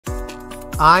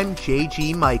I'm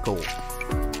J.G. Michael,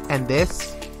 and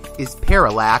this is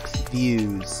Parallax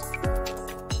Views.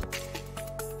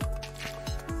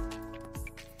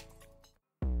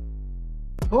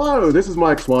 Hello, this is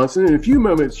Mike Swanson. In a few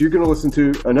moments, you're going to listen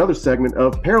to another segment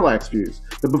of Parallax Views.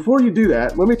 But before you do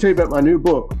that, let me tell you about my new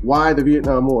book, Why the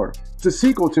Vietnam War. It's a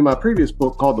sequel to my previous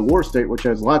book called The War State, which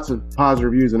has lots of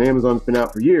positive reviews on Amazon. It's been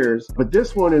out for years. But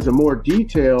this one is a more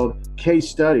detailed case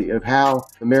study of how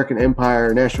American empire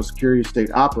and national security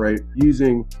state operate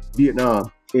using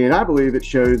Vietnam. And I believe it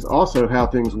shows also how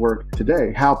things work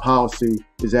today, how policy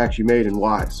is actually made and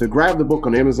why. So grab the book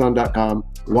on Amazon.com,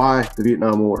 Why the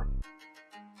Vietnam War.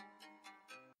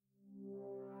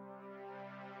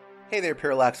 Hey there,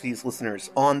 Parallax Views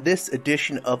listeners. On this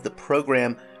edition of the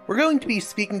program, we're going to be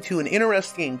speaking to an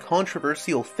interesting and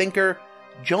controversial thinker,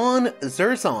 John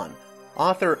Zerzan,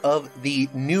 author of the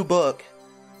new book,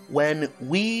 When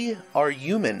We Are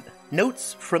Human,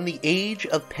 Notes from the Age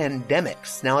of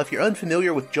Pandemics. Now, if you're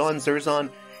unfamiliar with John Zerzan,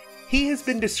 he has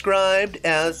been described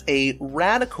as a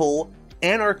radical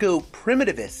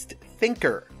anarcho-primitivist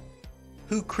thinker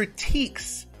who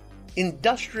critiques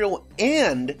industrial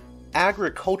and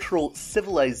agricultural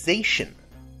civilization,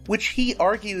 which he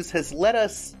argues has led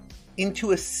us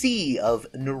into a sea of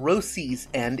neuroses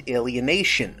and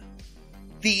alienation.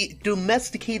 The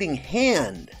domesticating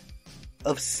hand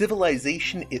of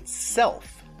civilization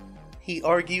itself, he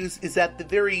argues, is at the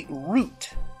very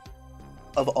root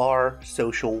of our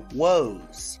social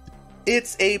woes.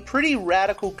 It's a pretty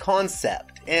radical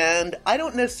concept, and I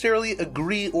don't necessarily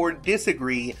agree or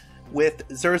disagree with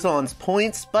Zerzan's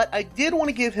points, but I did want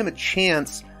to give him a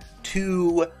chance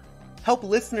to help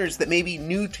listeners that may be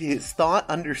new to his thought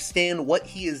understand what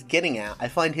he is getting at. I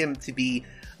find him to be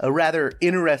a rather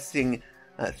interesting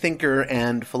thinker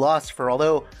and philosopher,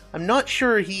 although I'm not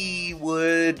sure he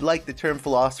would like the term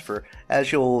philosopher,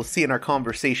 as you'll see in our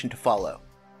conversation to follow.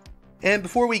 And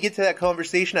before we get to that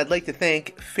conversation, I'd like to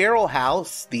thank Feral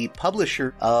House, the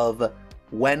publisher of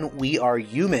When We Are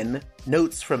Human,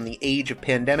 Notes from the Age of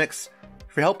Pandemics,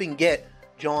 for helping get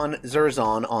John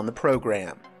Zerzan on the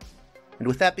program. And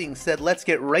with that being said, let's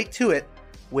get right to it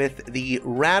with the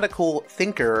radical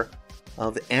thinker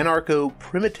of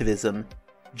anarcho-primitivism,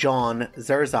 John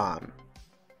Zerzan.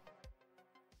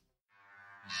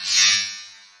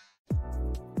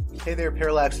 Hey there,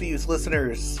 Parallax Views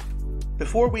listeners.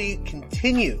 Before we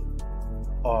continue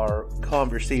our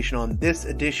conversation on this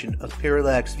edition of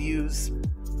Parallax Views,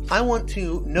 I want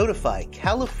to notify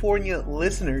California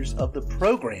listeners of the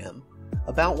program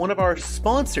about one of our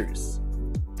sponsors,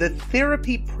 the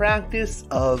therapy practice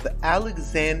of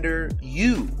Alexander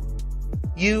Yu.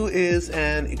 Yu is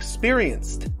an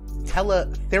experienced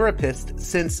teletherapist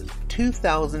since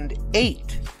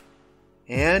 2008,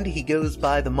 and he goes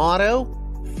by the motto,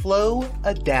 flow,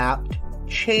 adapt,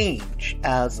 change,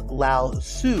 as Lao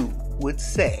Tzu would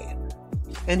say.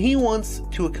 And he wants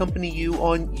to accompany you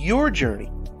on your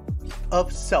journey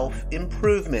of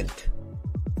self-improvement.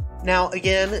 Now,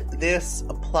 again, this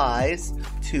applies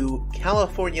to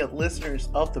California listeners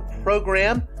of the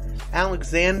program.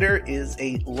 Alexander is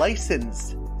a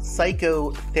licensed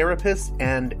psychotherapist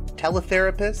and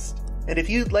teletherapist, and if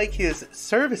you'd like his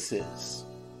services,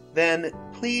 then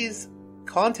please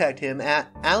contact him at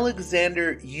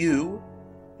Alexander Yu.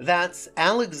 That's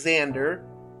Alexander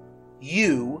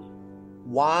UYOO.com.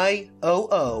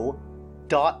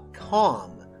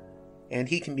 And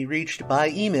he can be reached by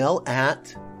email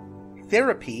at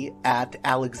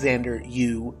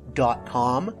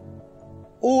therapy@alexanderu.com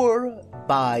or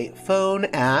by phone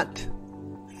at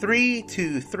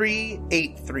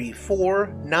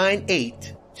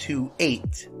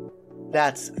 323-834-9828.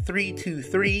 That's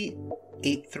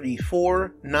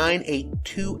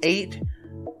 323-834-9828.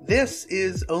 This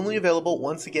is only available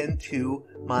once again to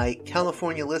my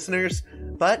California listeners,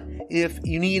 but if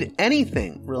you need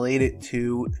anything related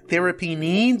to therapy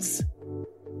needs,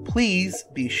 please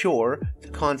be sure to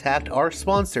contact our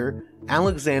sponsor,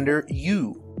 Alexander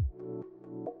Yu.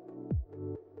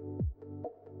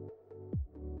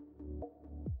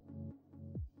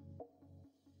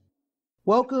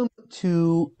 Welcome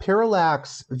to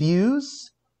Parallax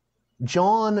Views.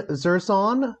 John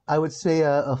Zerzan, I would say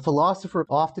a philosopher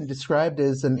often described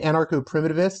as an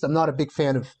anarcho-primitivist. I'm not a big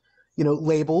fan of,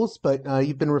 labels, but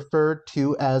you've been referred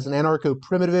to as an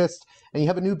anarcho-primitivist, and you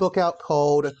have a new book out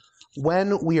called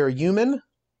When We Are Human,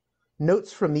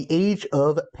 Notes from the Age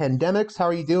of Pandemics. How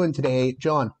are you doing today,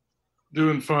 John?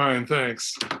 Doing fine,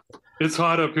 thanks. It's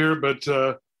hot up here, but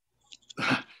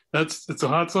it's a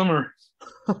hot summer.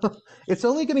 It's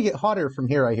only going to get hotter from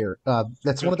here, I hear.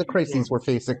 That's one of the crises we're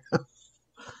facing.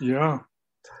 Yeah.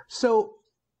 So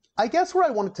I guess where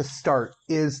I wanted to start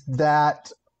is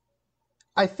that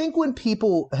I think when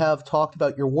people have talked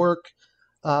about your work,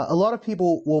 a lot of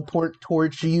people will point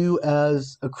towards you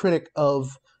as a critic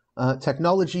of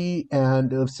technology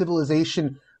and of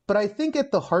civilization. But I think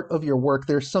at the heart of your work,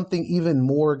 there's something even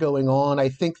more going on. I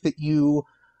think that you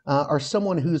are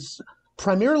someone who's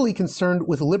primarily concerned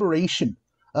with liberation,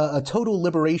 a total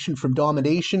liberation from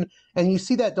domination. And you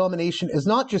see that domination as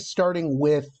not just starting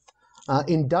with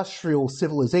industrial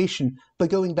civilization, but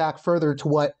going back further to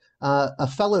what a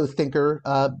fellow thinker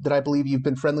that I believe you've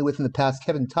been friendly with in the past,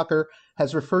 Kevin Tucker,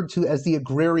 has referred to as the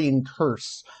agrarian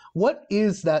curse. What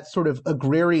is that sort of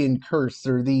agrarian curse,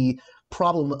 or the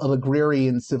problem of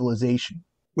agrarian civilization?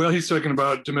 Well, he's talking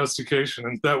about domestication,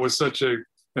 and that was such an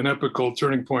epical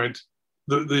turning point.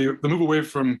 The move away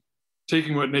from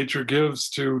taking what nature gives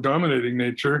to dominating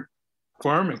nature,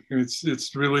 farming.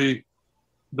 It's really,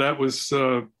 that was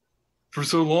for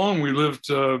so long we lived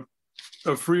a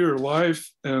freer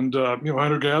life and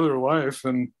hunter-gatherer life,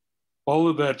 and all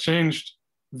of that changed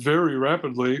very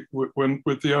rapidly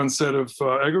with the onset of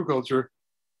agriculture.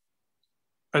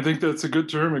 I think that's a good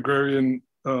term, agrarian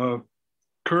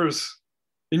curse,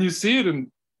 and you see it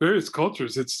in various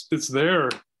cultures. It's there,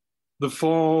 the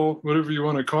fall, whatever you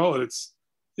want to call it.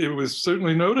 It was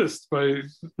certainly noticed by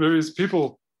various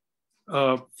people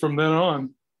from then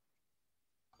on.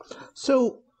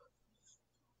 So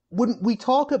when we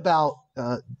talk about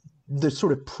the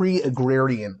sort of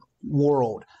pre-agrarian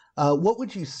world, what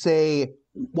would you say,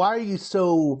 why are you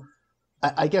so,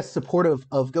 I guess, supportive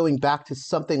of going back to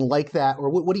something like that? Or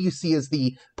what do you see as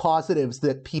the positives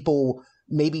that people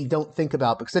maybe don't think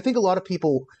about? Because I think a lot of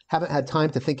people haven't had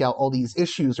time to think out all these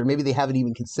issues, or maybe they haven't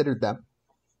even considered them.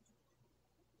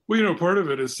 Well, part of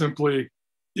it is simply,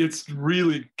 it's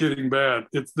really getting bad.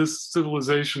 This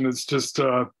civilization is just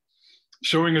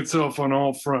showing itself on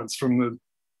all fronts, from the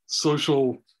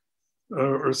social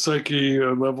or psyche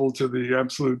level to the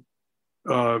absolute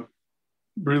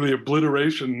really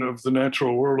obliteration of the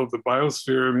natural world, of the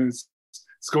biosphere. I mean,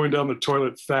 it's going down the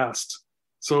toilet fast.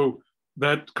 So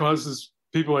that causes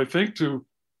people, I think, to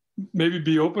maybe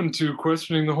be open to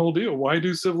questioning the whole deal. Why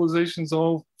do civilizations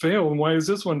all fail, and why is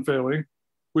this one failing,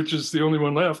 which is the only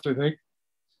one left, I think,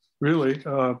 really.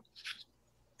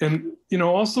 And,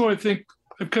 also I think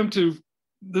I've come to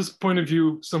this point of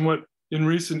view somewhat in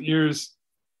recent years,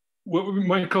 what we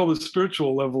might call the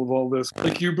spiritual level of all this.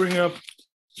 Like, you bring up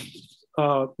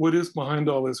what is behind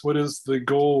all this? What is the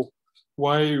goal?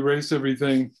 Why erase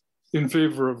everything in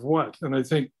favor of what? And I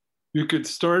think you could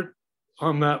start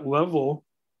on that level,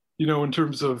 in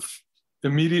terms of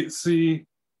immediacy,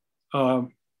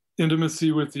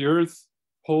 intimacy with the earth,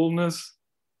 wholeness.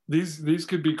 These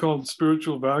could be called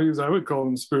spiritual values. I would call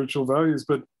them spiritual values,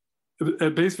 but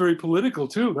at base very political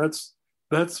too.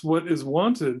 That's what is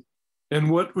wanted.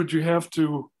 And what would you have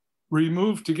to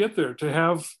remove to get there? To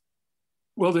have,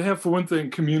 for one thing,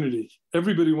 community.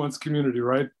 Everybody wants community,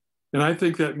 right? And I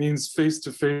think that means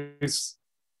face-to-face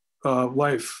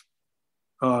life.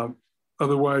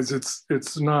 Otherwise,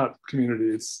 it's not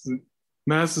community.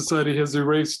 Mass society has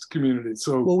erased community.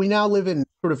 So, well, we now live in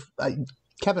sort of,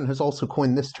 Kevin has also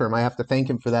coined this term. I have to thank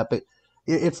him for that. But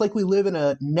it's like we live in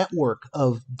a network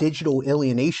of digital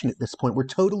alienation at this point. We're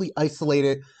totally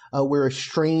isolated. We're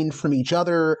estranged from each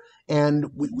other. And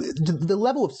the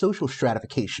level of social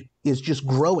stratification is just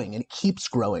growing, and it keeps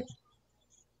growing.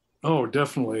 Oh,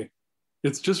 definitely.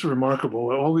 It's just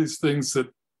remarkable. All these things that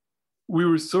we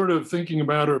were sort of thinking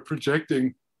about or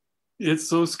projecting, it's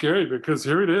so scary because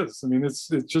here it is. I mean, it's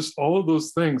just all of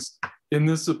those things in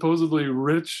this supposedly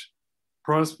rich,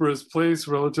 prosperous place,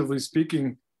 relatively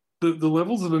speaking. The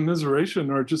levels of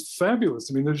immiseration are just fabulous.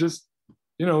 I mean, they're just,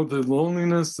 the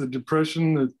loneliness, the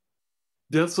depression, the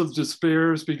deaths of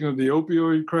despair, speaking of the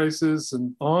opioid crisis,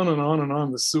 and on and on and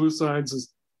on, the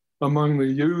suicides among the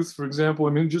youth, for example.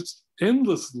 I mean, just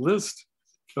endless list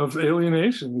of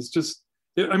alienation. It's just,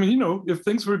 if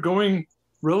things were going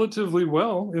relatively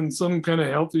well in some kind of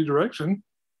healthy direction,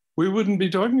 we wouldn't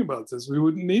be talking about this. We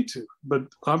wouldn't need to. But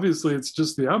obviously, it's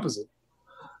just the opposite.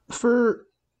 For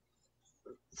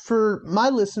my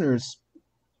listeners,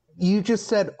 you just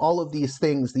said all of these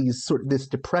things, this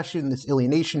depression, this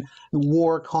alienation,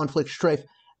 war, conflict, strife.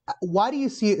 Why do you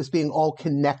see it as being all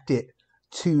connected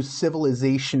to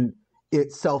civilization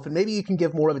itself? And maybe you can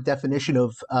give more of a definition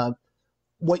of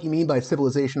what you mean by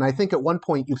civilization. I think at one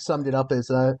point you've summed it up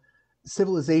as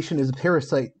civilization is a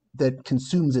parasite that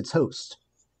consumes its host.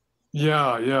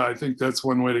 Yeah, I think that's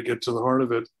one way to get to the heart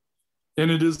of it.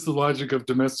 And it is the logic of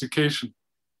domestication,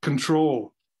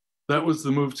 control. That was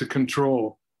the move to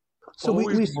control. So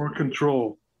always more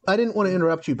control. I didn't want to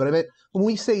interrupt you, but I meant when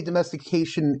we say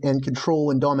domestication and control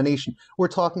and domination, we're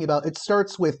talking about it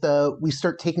starts with we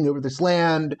start taking over this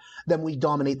land, then we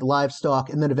dominate the livestock,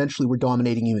 and then eventually we're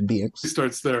dominating human beings. It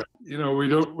starts there. We're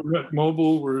not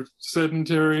mobile, we're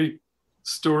sedentary,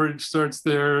 storage starts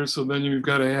there, so then you've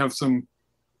got to have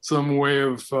some way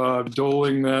of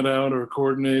doling that out or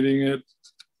coordinating it.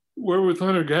 Where with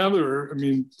hunter-gatherer, I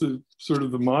mean,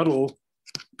 the model,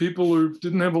 people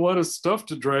didn't have a lot of stuff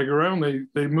to drag around.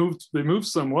 They moved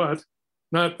somewhat.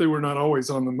 They were not always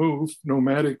on the move,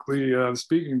 nomadically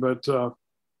speaking, but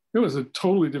it was a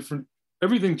totally different.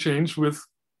 Everything changed with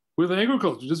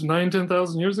agriculture just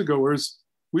 10,000 years ago. Whereas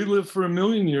we lived for 1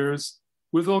 million years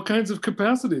with all kinds of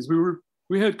capacities.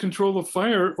 We had control of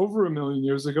fire over 1 million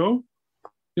years ago,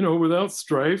 without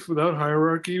strife, without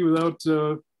hierarchy, without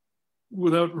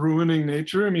ruining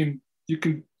nature. I mean,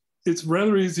 it's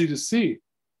rather easy to see.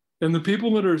 And the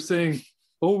people that are saying,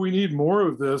 oh, we need more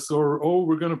of this, or, oh,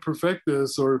 we're going to perfect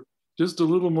this, or just a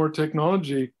little more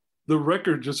technology, the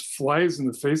record just flies in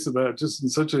the face of that, just in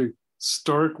such a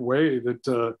stark way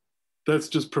that that's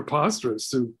just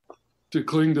preposterous to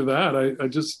cling to that.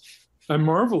 I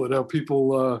marvel at how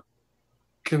people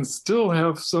can still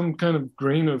have some kind of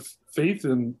grain of faith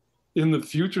in the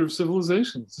future of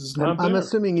civilizations. It's not I'm there.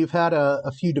 assuming you've had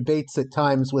a few debates at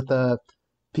times with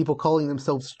people calling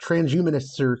themselves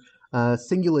transhumanists or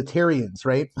singularitarians,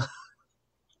 right?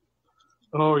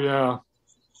 Oh, yeah.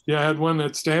 Yeah, I had one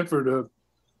at Stanford a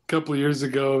couple of years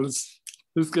ago. This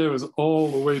guy was all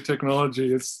the way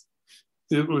technology.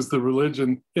 It was the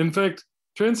religion. In fact,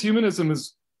 transhumanism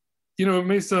is, it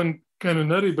may sound kind of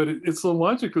nutty, but it's the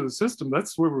logic of the system.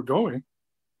 That's where we're going.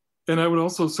 And I would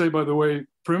also say, by the way,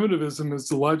 primitivism is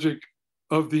the logic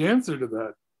of the answer to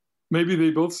that. Maybe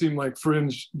they both seem like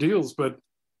fringe deals, but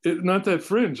not that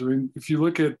fringe. I mean, if you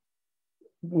look at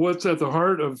what's at the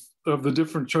heart of the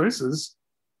different choices,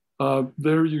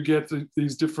 there you get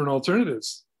these different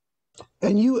alternatives.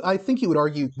 And I think you would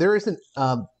argue there isn't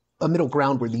a middle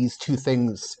ground where these two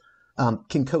things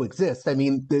can coexist. I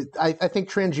mean, I think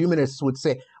transhumanists would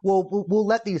say, well, we'll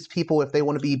let these people, if they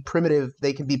want to be primitive,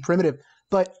 they can be primitive.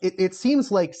 But it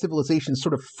seems like civilization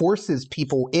sort of forces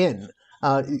people in.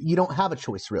 You don't have a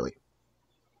choice, really.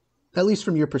 At least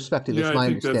from your perspective, yeah, is my I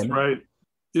think understanding. That's right.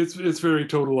 It's very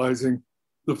totalizing.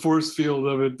 The force field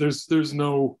of it. There's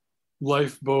no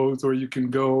lifeboat, or you can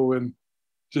go and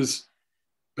just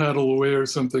paddle away or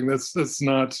something. That's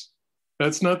not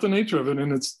the nature of it,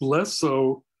 and it's less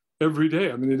so every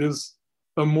day. I mean, it is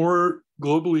a more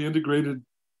globally integrated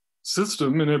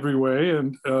system in every way,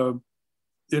 and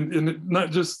in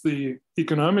not just the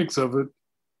economics of it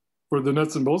or the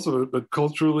nuts and bolts of it, but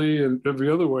culturally and every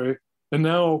other way. And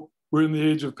now we're in the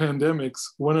age of pandemics,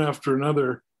 one after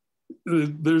another.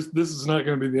 This is not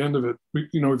going to be the end of it.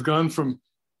 We've gone from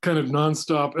kind of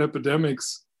nonstop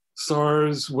epidemics,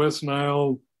 SARS, West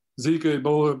Nile, Zika,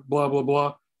 Ebola, blah, blah,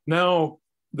 blah. Now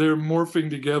they're morphing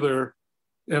together,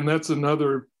 and that's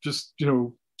another just,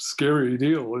 scary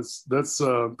deal. That's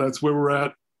where we're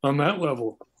at on that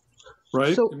level,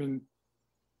 right? So,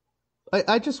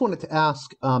 I just wanted to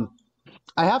ask,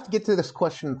 I have to get to this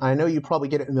question. I know you probably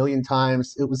get it a million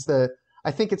times.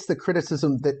 I think it's the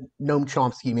criticism that Noam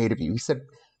Chomsky made of you. He said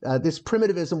this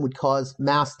primitivism would cause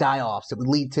mass die-offs. It would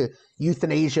lead to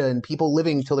euthanasia and people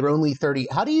living till they're only 30.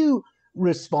 How do you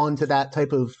respond to that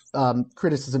type of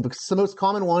criticism? Because it's the most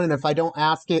common one, and if I don't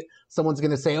ask it, someone's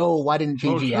going to say, oh, why didn't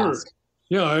JG ask?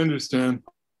 Yeah, I understand.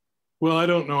 Well, I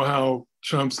don't know how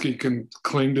Chomsky can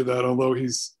cling to that, although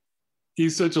he's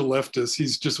such a leftist.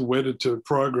 He's just wedded to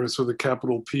progress with a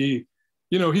capital P.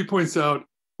 He points out,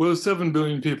 well, there's 7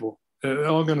 billion people,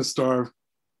 all going to starve.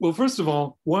 Well, first of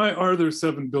all, why are there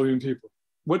 7 billion people?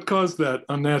 What caused that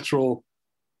unnatural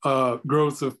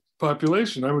growth of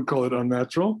population? I would call it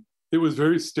unnatural. It was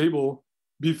very stable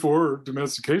before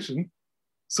domestication.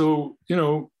 So,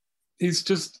 I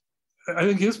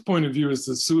think his point of view is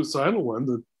the suicidal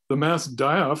one. The mass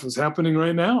die-off is happening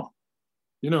right now.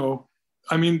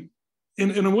 I mean,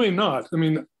 in a way not. I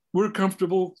mean, we're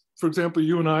comfortable. For example,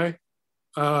 you and I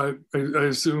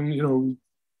assume, you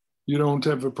don't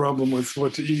have a problem with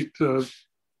what to eat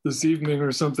this evening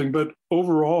or something. But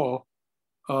overall,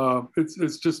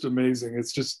 it's just amazing.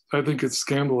 I think it's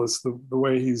scandalous the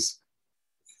way he's.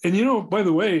 And by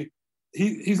the way,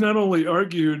 he's not only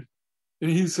argued, and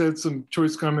he said some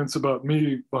choice comments about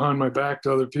me behind my back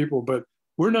to other people, but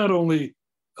we're not only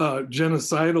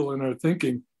genocidal in our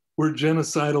thinking, we're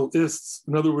genocidalists.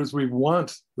 In other words, we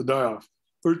want the die-off.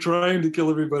 We're trying to kill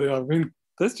everybody off. I mean,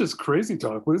 that's just crazy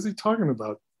talk. What is he talking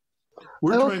about?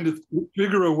 We're trying to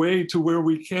figure a way to where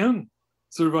we can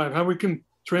survive, how we can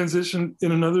transition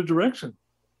in another direction.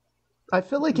 I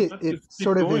feel like it Keep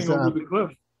sort of going is. over the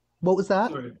cliff. What was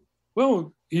that? Sorry.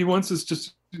 Well, he wants us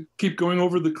to keep going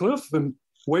over the cliff and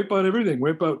wipe out everything,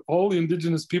 wipe out all the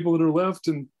indigenous people that are left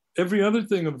and every other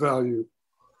thing of value.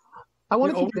 I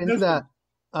wanted to get into that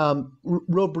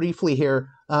real briefly here.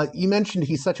 You mentioned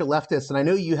he's such a leftist, and I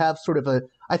know you have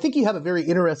I think you have a very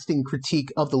interesting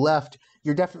critique of the left.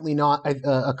 You're definitely not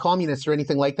a communist or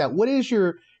anything like that. What is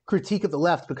your critique of the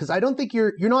left? Because I don't think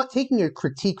you're not taking a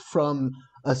critique from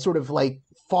a sort of like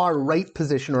far right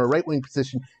position or a right wing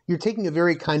position. You're taking a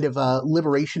very kind of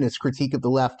liberationist critique of the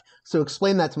left. So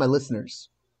explain that to my listeners.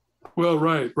 Well,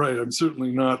 right. I'm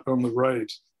certainly not on the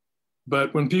right.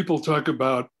 But when people talk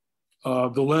about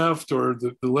the left or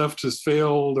the left has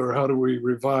failed or how do we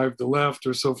revive the left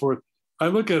or so forth, I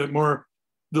look at it more,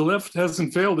 the left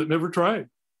hasn't failed. It never tried.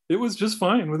 It was just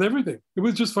fine with everything. It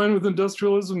was just fine with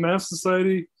industrialism, mass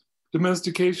society,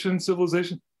 domestication,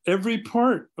 civilization, every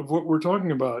part of what we're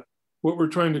talking about, what we're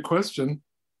trying to question.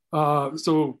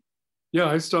 So yeah,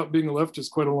 I stopped being a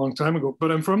leftist quite a long time ago,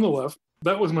 but I'm from the left.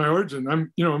 That was my origin.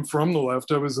 I'm from the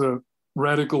left. I was a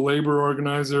radical labor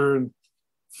organizer and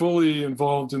fully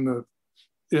involved in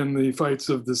the fights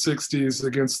of the 60s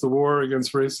against the war,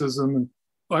 against racism. And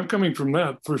I'm coming from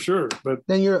that for sure. But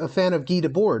then you're a fan of Guy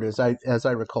Debord, as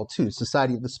I recall too,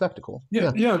 Society of the Spectacle.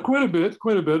 Yeah, quite a bit.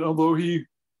 Although he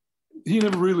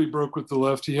never really broke with the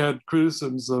left. He had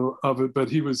criticisms of it, but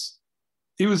he was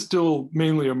still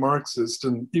mainly a Marxist.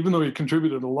 And even though he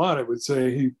contributed a lot, I would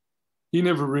say he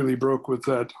never really broke with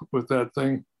that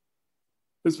thing.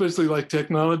 Especially like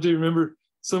technology. Remember,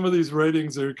 some of these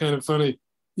writings are kind of funny.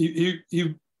 He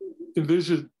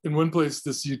envisioned in one place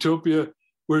this utopia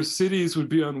where cities would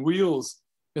be on wheels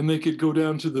and they could go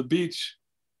down to the beach.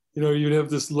 You'd have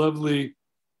this lovely,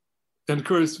 and of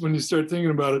course, when you start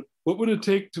thinking about it, what would it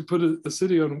take to put a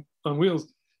city on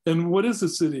wheels? And what is a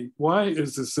city? Why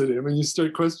is a city? I mean, you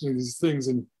start questioning these things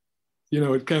and,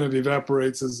 it kind of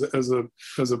evaporates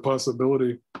as a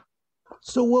possibility.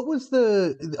 So what was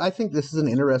I think this is an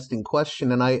interesting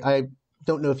question, and I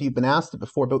don't know if you've been asked it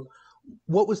before, but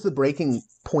what was the breaking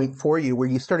point for you where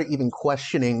you started even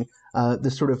questioning the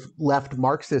sort of left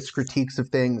Marxist critiques of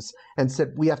things and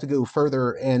said, we have to go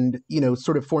further and,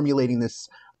 sort of formulating this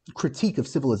critique of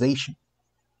civilization?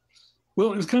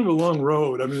 Well, it was kind of a long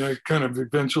road. I mean, I kind of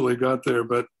eventually got there,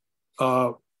 but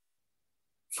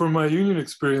from my union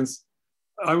experience,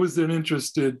 I was then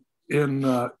interested in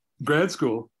grad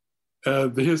school,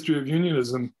 the history of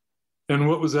unionism, and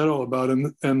what was that all about?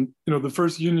 And the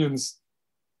first unions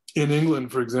in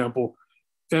England, for example,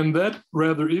 and that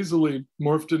rather easily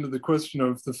morphed into the question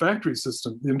of the factory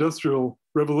system, the Industrial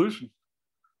Revolution.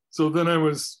 So then I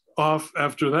was off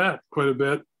after that quite a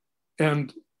bit,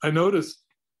 and I noticed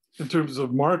in terms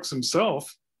of Marx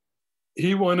himself,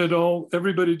 he wanted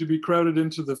everybody to be crowded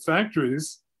into the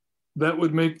factories. That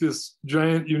would make this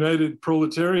giant united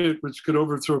proletariat, which could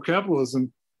overthrow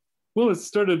capitalism. Well, it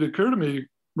started to occur to me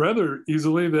rather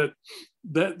easily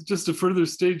that just a further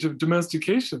stage of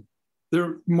domestication.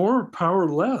 They're more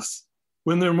powerless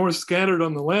when they're more scattered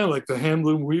on the land, like the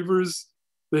handloom weavers.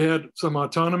 They had some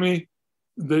autonomy.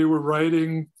 They were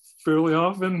writing fairly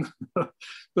often.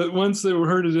 But once they were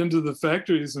herded into the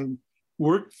factories and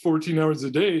worked 14 hours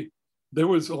a day, there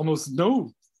was almost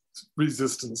no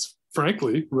resistance,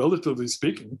 frankly, relatively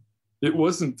speaking. It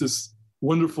wasn't this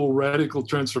wonderful radical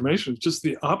transformation, just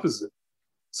the opposite.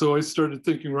 So I started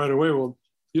thinking right away, well,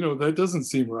 that doesn't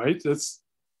seem right.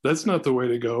 That's not the way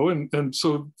to go. And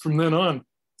so from then on,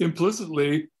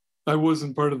 implicitly, I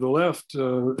wasn't part of the left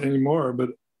anymore. But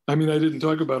I mean, I didn't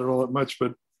talk about it all that much,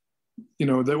 but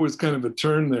that was kind of a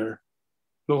turn there.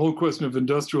 The whole question of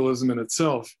industrialism in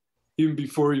itself, even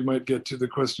before you might get to the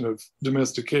question of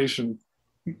domestication,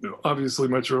 obviously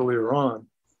much earlier on.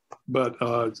 But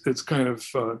it's kind of,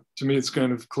 to me, it's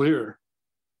kind of clear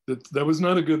that was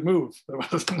not a good move.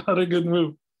 That was not a good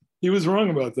move. He was wrong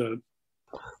about that.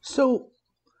 So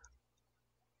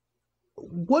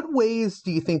what ways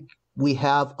do you think we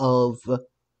have of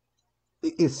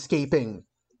escaping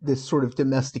this sort of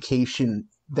domestication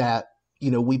that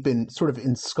we've been sort of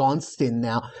ensconced in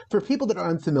now? For people that are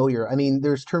unfamiliar, I mean,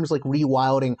 there's terms like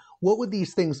rewilding. What would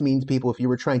these things mean to people if you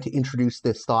were trying to introduce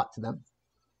this thought to them?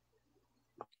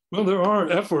 Well, there are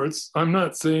efforts. I'm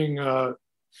not saying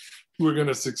we're going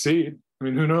to succeed. I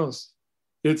mean, who knows?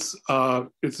 It's a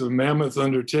mammoth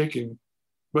undertaking,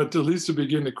 but at least to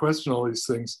begin to question all these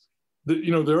things.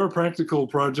 There are practical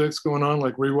projects going on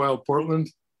like Rewild Portland,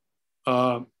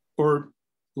 or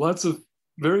lots of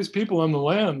various people on the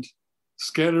land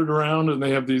scattered around, and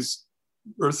they have these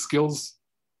earth skills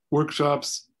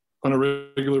workshops on a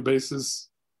regular basis.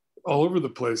 all over the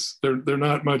place. They're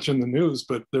not much in the news,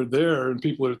 but they're there, and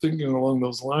people are thinking along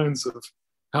those lines of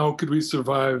how could we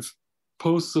survive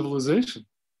post-civilization?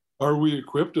 Are we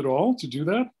equipped at all to do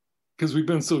that? Because we've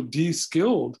been so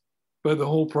de-skilled by the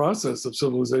whole process of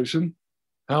civilization.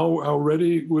 How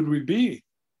ready would we be?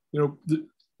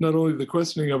 Not only the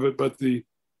questioning of it, but the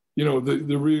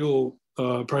real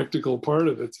practical part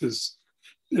of it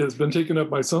has been taken up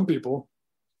by some people,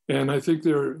 and I think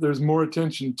there's more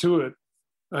attention to it.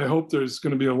 I hope there's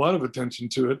going to be a lot of attention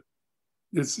to it.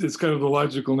 It's kind of the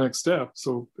logical next step,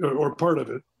 or part of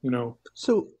it,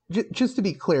 So just to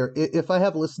be clear, if I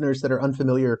have listeners that are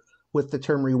unfamiliar with the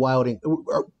term rewilding,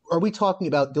 are we talking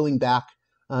about going back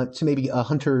to maybe a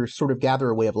hunter sort of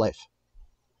gatherer way of life?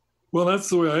 Well, that's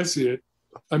the way I see it.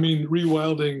 I mean,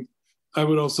 rewilding, I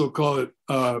would also call it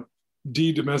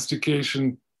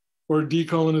de-domestication or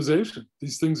decolonization.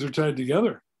 These things are tied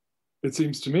together. It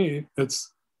seems to me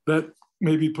that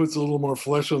maybe puts a little more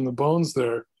flesh on the bones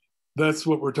there. That's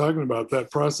what we're talking about.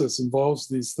 That process involves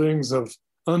these things of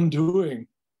undoing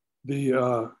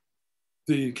the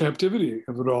captivity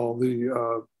of it all,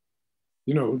 the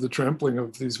trampling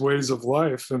of these ways of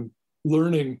life, and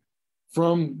learning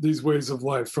from these ways of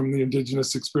life, from the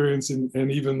indigenous experience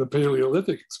and even the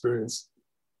Paleolithic experience,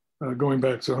 going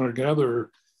back to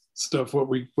hunter-gatherer stuff, what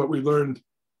we learned.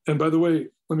 And by the way,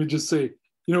 let me just say,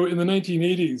 in the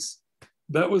 1980s,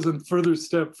 that was a further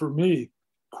step for me,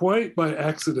 quite by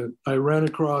accident. I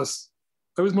was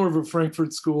more of a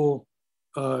Frankfurt School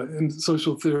in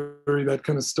social theory, that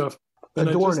kind of stuff. And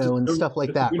Adorno and stuff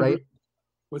like that, right?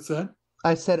 What's that?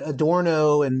 I said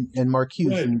Adorno and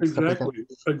Marcuse, right, and stuff like that.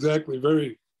 Exactly.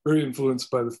 Very, very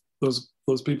influenced by those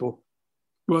people.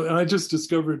 Well, and I just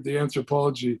discovered the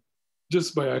anthropology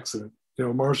just by accident.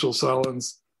 Marshall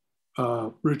Solins,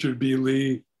 Richard B.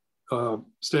 Lee,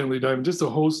 Stanley Diamond, just a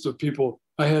host of people.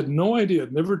 I had no idea.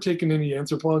 I'd never taken any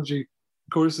anthropology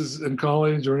courses in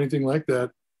college or anything like that.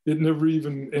 It never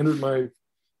even entered my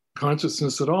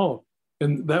consciousness at all.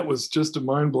 And that was just a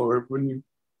mind blower.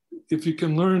 If you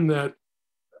can learn that,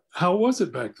 how was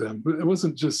it back then? It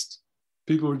wasn't just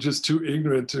people were just too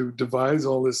ignorant to devise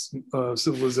all this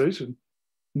civilization.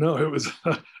 No, it was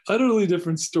an utterly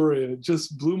different story, and it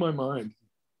just blew my mind.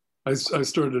 I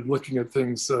started looking at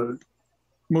things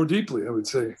more deeply, I would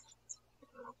say.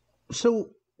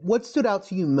 So what stood out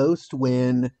to you most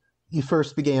when you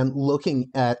first began looking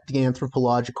at the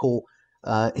anthropological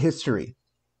history?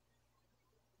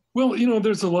 Well,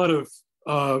 there's a lot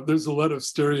of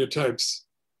stereotypes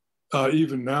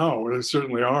even now. There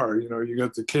certainly are. You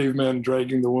got the caveman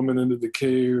dragging the woman into the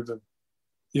cave, and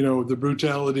the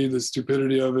brutality, the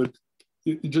stupidity of it.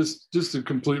 Just a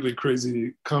completely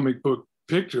crazy comic book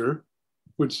picture,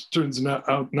 which turns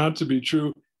out not to be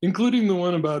true, including the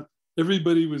one about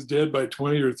everybody was dead by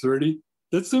 20 or 30.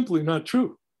 That's simply not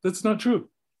true. That's not true.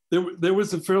 There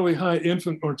was a fairly high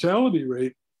infant mortality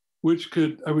rate, which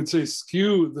could, I would say,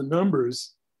 skew the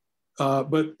numbers.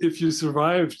 But if you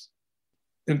survived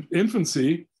in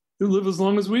infancy, you live as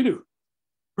long as we do,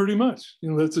 pretty much.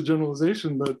 That's a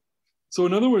generalization. But so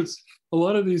in other words, a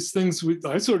lot of these things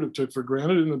I sort of took for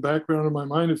granted in the background of my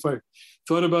mind. If I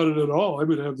thought about it at all, I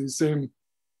would have these same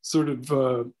sort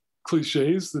of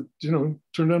cliches that,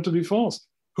 turned out to be false.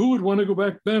 Who would want to go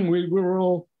back then? We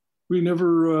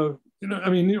never,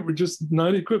 we're just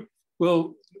not equipped.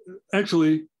 Well,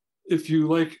 actually, if you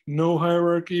like no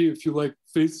hierarchy, if you like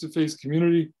face-to-face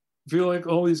community, if you like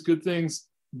all these good things,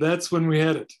 that's when we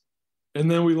had it. And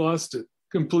then we lost it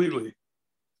completely.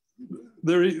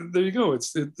 There you go.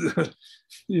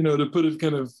 To put it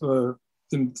kind of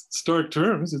in stark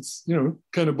terms, it's,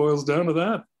 kind of boils down to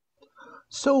that.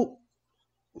 So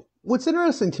what's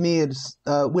interesting to me is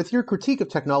with your critique of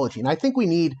technology, and I think we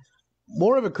need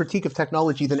more of a critique of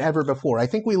technology than ever before. I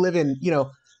think we live in,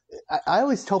 I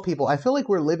always tell people, I feel like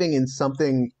we're living in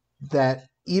something that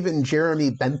even Jeremy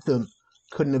Bentham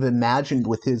couldn't have imagined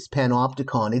with his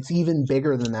panopticon. It's even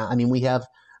bigger than that. I mean, we have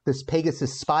this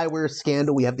Pegasus spyware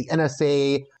scandal, we have the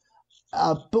NSA.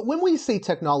 But when we say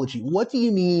technology, what do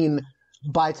you mean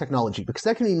by technology? Because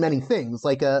that can mean many things,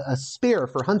 like a spear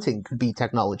for hunting could be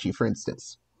technology, for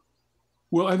instance.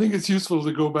 Well, I think it's useful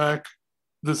to go back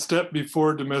the step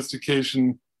before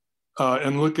domestication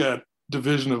and look at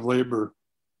division of labor.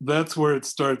 That's where it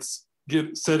starts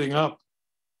setting up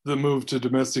the move to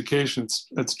domestication,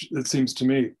 it seems to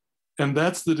me. And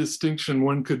that's the distinction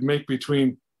one could make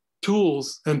between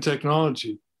tools and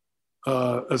technology,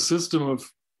 a system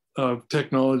of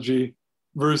technology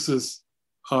versus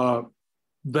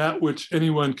that which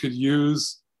anyone could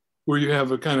use, where you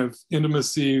have a kind of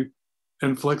intimacy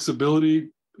and flexibility,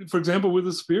 for example, with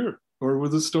a spear or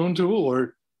with a stone tool,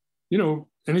 or,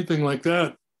 anything like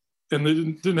that. And they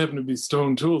didn't happen to be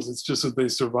stone tools. It's just that they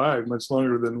survived much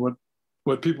longer than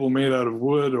what people made out of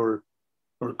wood or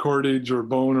cordage or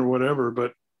bone or whatever.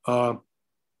 But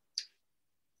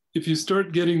if you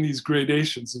start getting these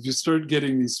gradations, if you start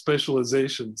getting these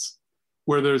specializations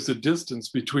where there's a distance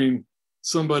between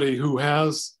somebody who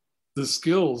has the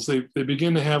skills, they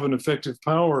begin to have an effective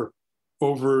power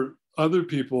over other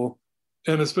people.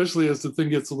 And especially as the thing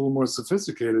gets a little more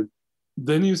sophisticated,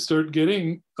 then you start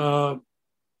getting,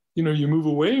 you move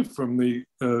away from the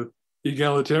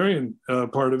egalitarian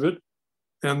part of it.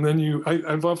 And then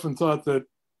I've often thought that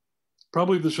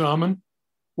probably the shaman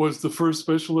was the first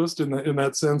specialist in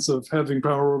that sense of having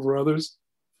power over others.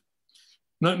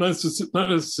 Not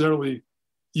necessarily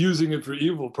using it for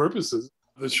evil purposes.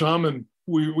 The shaman,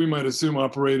 we might assume,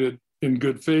 operated in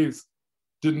good faith,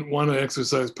 didn't want to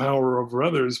exercise power over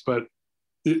others, but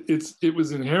it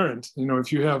was inherent.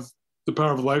 If you have the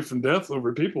power of life and death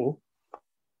over people,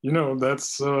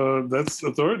 that's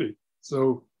authority.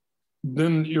 So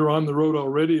then you're on the road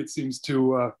already. It seems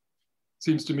to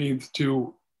me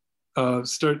to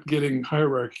start getting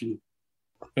hierarchy,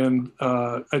 and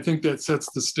I think that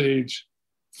sets the stage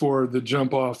for the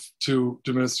jump off to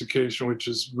domestication, which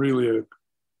is really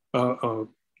a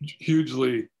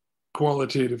hugely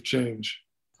qualitative change.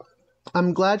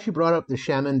 I'm glad you brought up the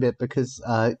shaman bit because,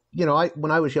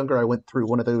 when I was younger, I went through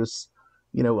one of those,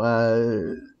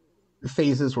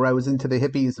 phases where I was into the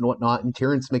hippies and whatnot, and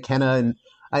Terence McKenna, and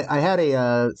I had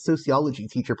a sociology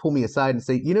teacher pull me aside and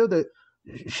say, that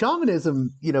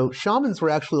shamanism, shamans were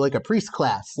actually like a priest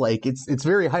class. Like it's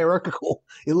very hierarchical.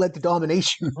 It led to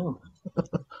domination. Oh.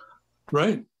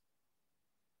 Right.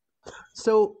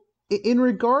 So in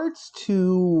regards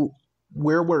to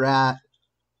where we're at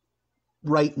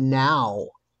right now,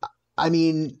 I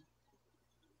mean,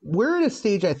 we're at a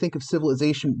stage, I think, of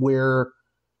civilization where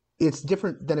it's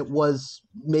different than it was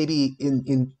maybe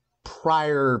in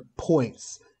prior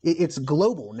points. It's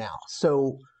global now.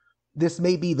 So this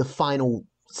may be the final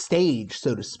stage,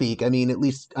 so to speak. I mean, at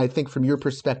least I think from your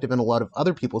perspective and a lot of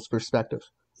other people's perspective.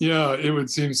 Yeah, it would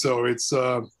seem so. It's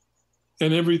and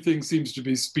everything seems to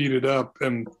be speeded up.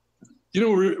 And,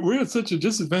 we're at such a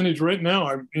disadvantage right now.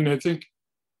 I mean, I think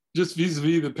just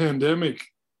vis-a-vis the pandemic,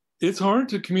 it's hard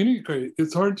to communicate.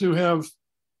 It's hard to have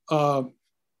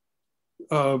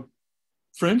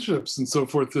friendships and so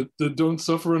forth that don't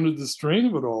suffer under the strain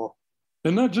of it all.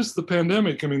 And not just the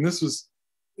pandemic. I mean, it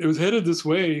was headed this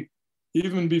way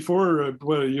even before,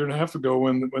 a year and a half ago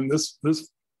when this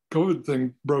COVID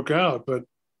thing broke out, but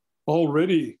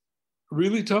already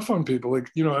really tough on people. Like,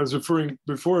 I was referring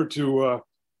before to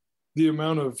the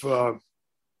amount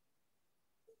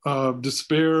of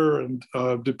despair and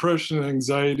depression and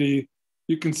anxiety.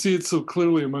 You can see it so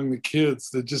clearly among the kids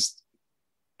that just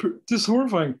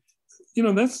horrifying.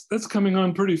 That's coming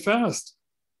on pretty fast.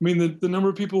 I mean, the number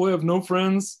of people who have no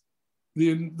friends,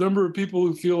 the number of people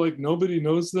who feel like nobody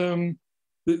knows them,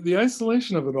 the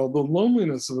isolation of it all, the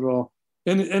loneliness of it all.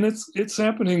 And it's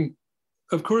happening,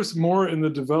 of course, more in the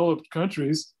developed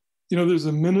countries. There's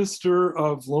a minister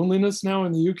of loneliness now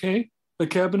in the UK, a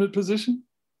cabinet position,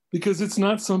 because it's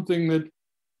not something that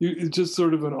it's just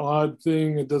sort of an odd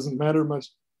thing. It doesn't matter much.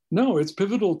 No, it's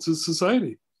pivotal to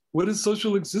society. What is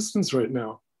social existence right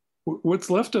now? What's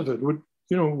left of it?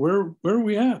 Where are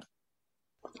we at?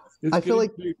 It's I feel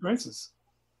like a crisis.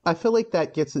 I feel like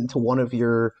that gets into one of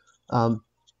your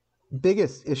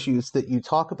biggest issues that you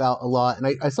talk about a lot,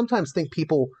 and I sometimes think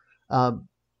people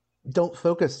don't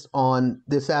focus on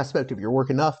this aspect of your work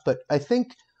enough. But I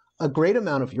think a great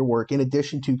amount of your work, in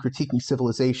addition to critiquing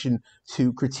civilization,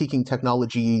 to critiquing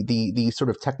technology, the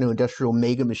sort of techno-industrial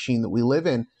mega machine that we live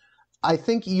in, I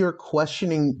think you're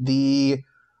questioning the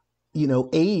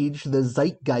age, the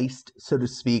zeitgeist, so to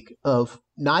speak, of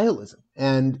nihilism,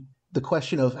 and the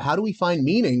question of how do we find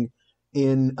meaning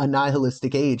in a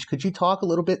nihilistic age. Could you talk a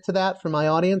little bit to that for my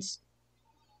audience?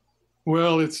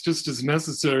 Well, it's just as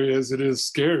necessary as it is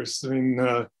scarce. I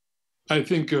mean, I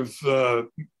think of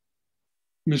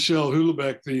Michel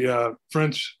Houellebecq, the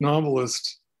French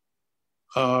novelist.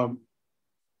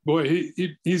 Boy,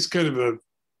 he's kind of a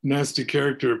nasty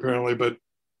character apparently, but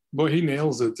boy, he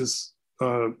nails it.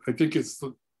 I think it's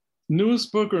the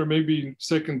newest book, or maybe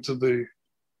second to the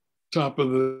top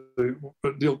of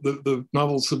the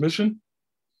novel Soubmission.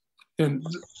 And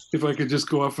if I could just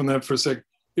go off on that for a sec,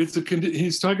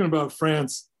 he's talking about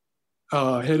France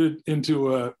headed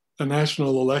into a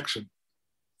national election,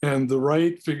 and the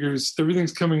right figures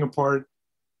everything's coming apart,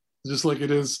 just like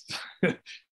it is,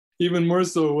 even more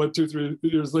so 2-3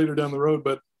 years later down the road.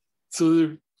 But so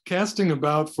they're casting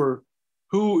about for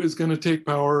who is going to take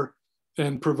power,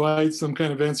 and provide some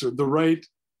kind of answer. The right,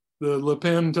 the Le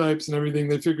Pen types and everything,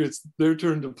 they figure it's their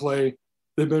turn to play.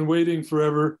 They've been waiting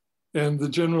forever, and the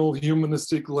general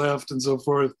humanistic left and so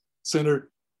forth, center,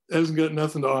 hasn't got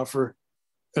nothing to offer.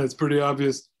 And it's pretty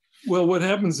obvious. Well, what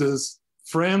happens is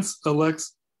France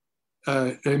elects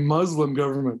a Muslim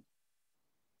government.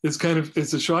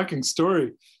 It's a shocking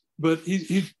story, but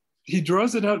he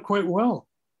draws it out quite well.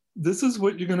 This is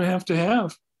what you're going to have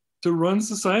to run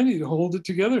society, to hold it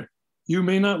together. You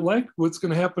may not like what's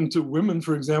going to happen to women,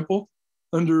 for example,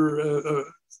 under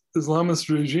Islamist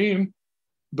regime,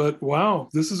 but wow,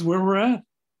 this is where we're at.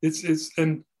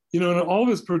 And all of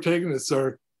his protagonists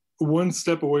are one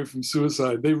step away from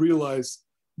suicide. They realize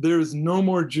there is no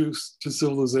more juice to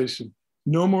civilization,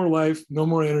 no more life, no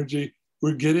more energy.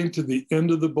 We're getting to the end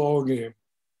of the ball game.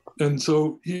 And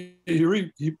so he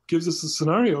gives us a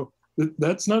scenario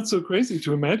that's not so crazy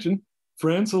to imagine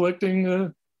France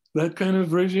electing that kind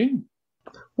of regime.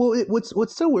 Well,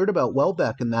 what's so weird about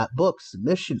Houellebecq in that book,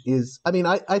 Soubmission, is,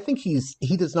 I think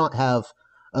he does not have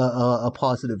a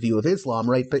positive view of Islam,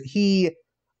 right? But he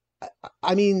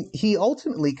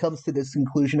ultimately comes to this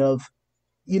conclusion of,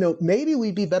 maybe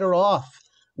we'd be better off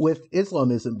with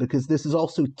Islamism because this is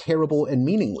also terrible and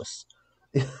meaningless.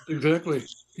 Exactly.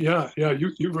 Yeah.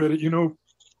 You've read it.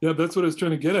 Yeah, that's what I was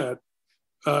trying to get at.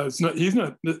 He's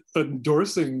not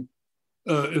endorsing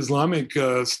Islamic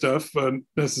stuff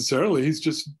necessarily. He's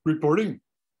just reporting,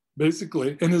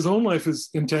 basically, and his own life is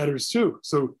in tatters too.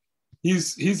 So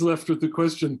he's left with the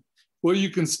question: well, you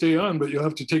can stay on, but you'll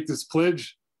have to take this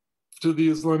pledge to the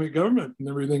Islamic government and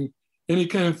everything. And he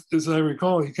kind of, as I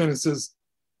recall, he kind of says,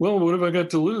 "Well, what have I got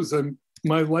to lose?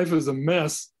 My life is a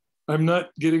mess. I'm not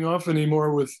getting off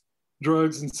anymore with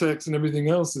drugs and sex and everything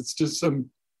else. It's just I'm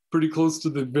pretty close to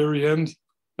the very end.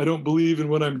 I don't believe in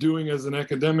what I'm doing as an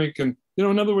academic. And,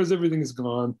 in other words, everything is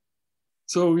gone.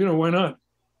 So, why not?"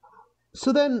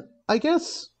 So then I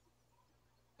guess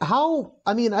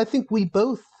I think we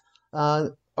both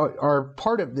are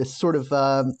part of this sort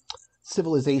of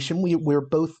civilization. We're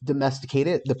both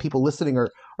domesticated. The people listening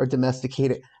are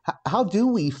domesticated. How do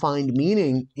we find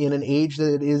meaning in an age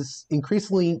that is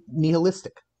increasingly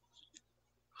nihilistic?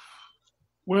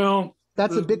 Well,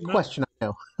 that's a big question, I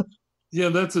know. Yeah,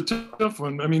 that's a tough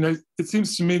one. It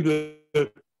seems to me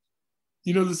that,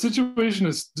 the situation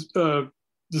is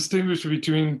distinguished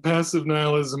between passive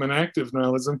nihilism and active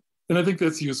nihilism. And I think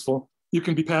that's useful. You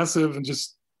can be passive and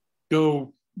just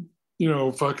go,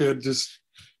 fuck it.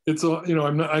 It's all,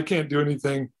 I can't do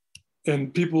anything.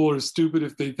 And people are stupid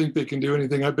if they think they can do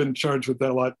anything. I've been charged with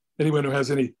that a lot. Anyone who has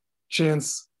any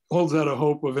chance, holds out a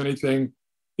hope of anything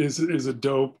is a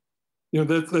dope.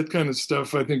 That kind of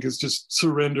stuff, I think, is just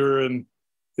surrender, and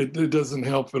it doesn't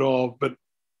help at all. But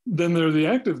then there are the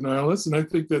active nihilists, and I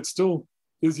think that still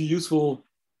is a useful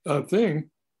thing.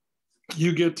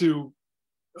 You get to,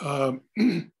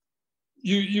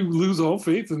 you lose all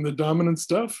faith in the dominant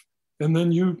stuff, and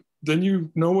then you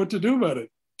know what to do about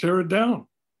it. Tear it down,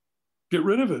 get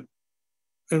rid of it,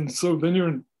 and so then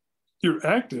you're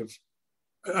active.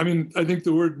 I think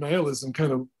the word nihilism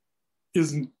kind of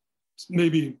isn't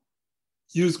maybe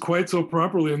used quite so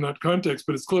properly in that context,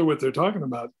 but it's clear what they're talking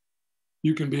about.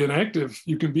 You can be an active,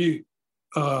 you can be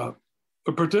a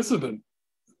participant,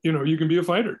 you can be a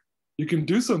fighter. You can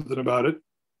do something about it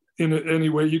in any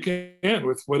way you can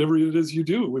with whatever it is you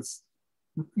do, with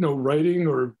writing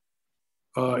or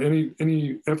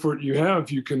any effort you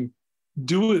have. You can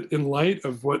do it in light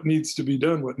of what needs to be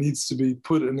done, what needs to be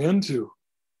put an end to.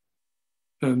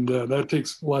 And that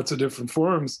takes lots of different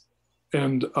forms.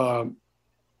 And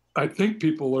I think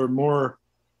people are more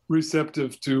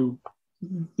receptive to,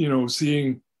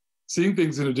 seeing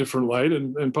things in a different light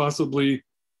and possibly,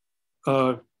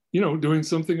 doing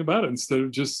something about it instead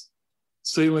of just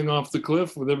sailing off the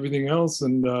cliff with everything else.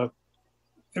 And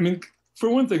for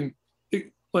one thing,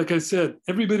 like I said,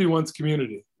 everybody wants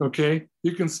community, okay?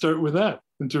 You can start with that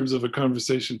in terms of a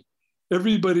conversation.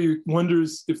 Everybody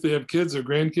wonders if they have kids or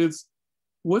grandkids,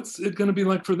 what's it going to be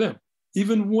like for them?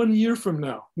 Even 1 year from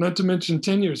now, not to mention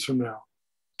 10 years from now.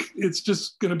 It's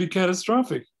just going to be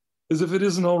catastrophic, as if it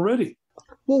isn't already.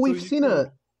 Well, we've seen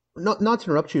not to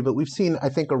interrupt you, but we've seen, I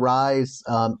think, a rise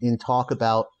in talk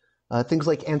about things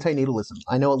like antinatalism.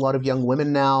 I know a lot of young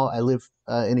women now. I live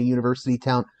in a university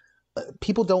town.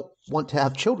 People don't want to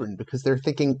have children because they're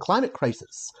thinking climate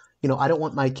crisis. I don't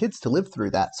want my kids to live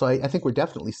through that. So I think we're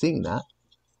definitely seeing that.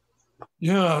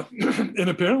 Yeah, and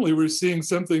apparently we're seeing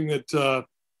something that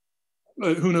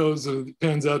who knows if it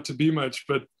pans out to be much,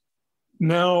 but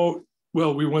now,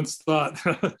 well, we once thought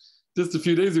just a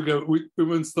few days ago, we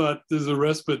once thought there's a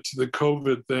respite to the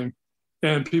COVID thing.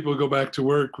 and people go back to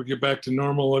work, we get back to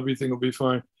normal, everything will be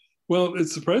fine. Well,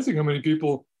 it's surprising how many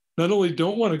people not only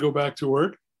don't want to go back to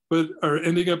work, but are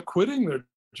ending up quitting their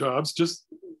jobs just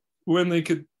when they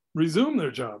could resume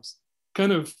their jobs.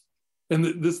 Kind of,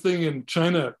 and this thing in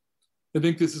China, I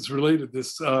think this is related,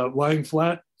 this lying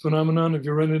flat phenomenon. Have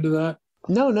you run into that?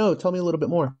 No, tell me a little bit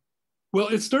more. Well,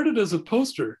 it started as a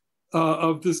poster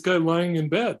of this guy lying in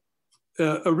bed,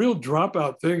 a real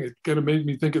dropout thing. It kind of made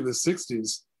me think of the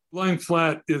 60s. Lying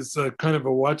flat is kind of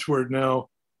a watchword now.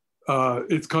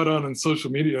 It's caught on in social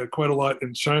media quite a lot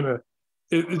in China.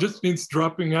 It just means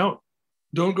dropping out.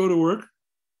 Don't go to work.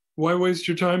 Why waste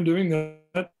your time doing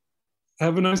that?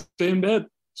 Have a nice day in bed.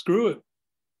 Screw it.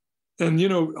 And,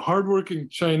 hardworking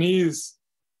Chinese,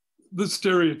 the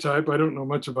stereotype, I don't know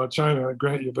much about China, I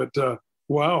grant you, but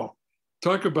wow,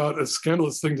 talk about a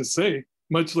scandalous thing to say,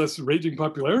 much less raging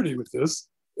popularity with this.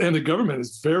 And the government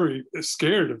is very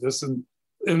scared of this. And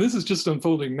this is just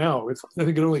unfolding now. I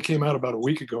think it only came out about a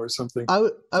week ago or something.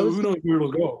 So who knows where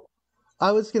it'll go?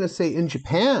 I was going to say in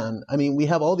Japan, I mean, we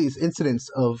have all these incidents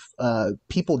of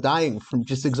people dying from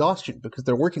just exhaustion because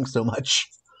they're working so much.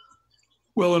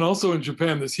 Well, and also in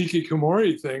Japan, this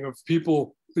hikikomori thing of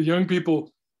the young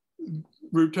people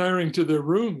retiring to their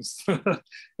rooms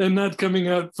and not coming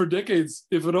out for decades,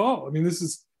 if at all. I mean,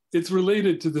 it's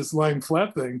related to this lying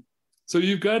flat thing. So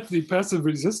you've got the passive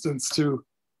resistance to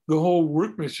the whole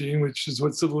work machine, which is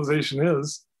what civilization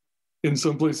is, in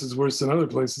some places worse than other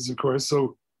places, of course.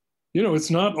 So,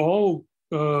 it's not all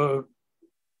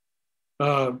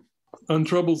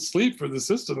untroubled sleep for the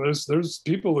system. There's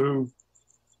people who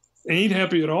ain't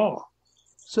happy at all.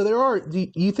 So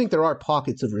do you think there are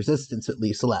pockets of resistance at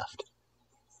least left?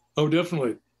 Oh,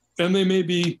 definitely. And they may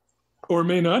be, or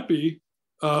may not be,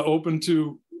 open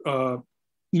to,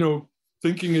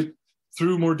 thinking it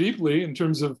through more deeply in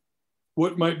terms of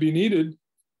what might be needed.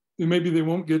 And maybe they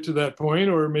won't get to that point,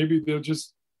 or maybe they'll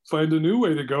just find a new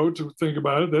way to go to think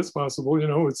about it. That's possible.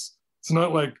 It's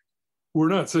not like we're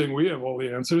not saying we have all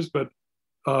the answers, but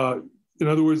in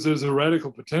other words, there's a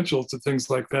radical potential to things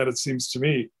like that, it seems to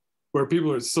me, where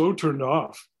people are so turned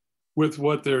off with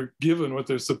what they're given, what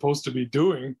they're supposed to be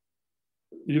doing,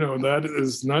 that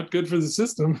is not good for the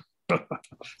system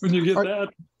when you get that.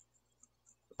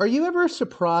 Are you ever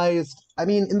surprised? I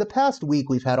mean, in the past week,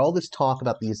 we've had all this talk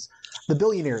about the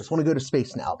billionaires want to go to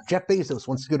space now. Jeff Bezos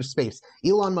wants to go to space.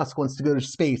 Elon Musk wants to go to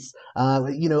space.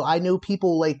 I know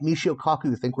people like Michel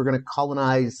think we're going to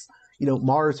colonize,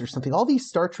 Mars or something. All these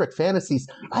Star Trek fantasies.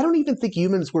 I don't even think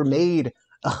humans were made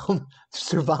to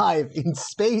survive in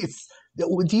space.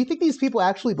 Do you think these people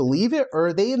actually believe it, or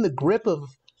are they in the grip of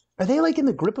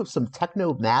some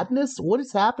techno-madness? What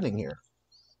is happening here?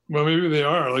 Well, maybe they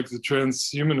are, like the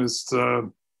transhumanists.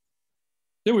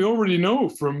 We already know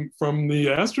from the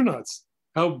astronauts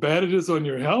how bad it is on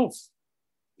your health.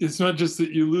 It's not just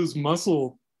that you lose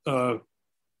muscle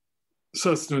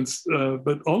sustenance,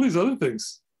 but all these other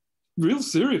things, real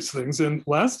serious things and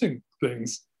lasting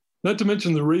things, not to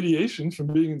mention the radiation from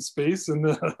being in space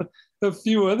and a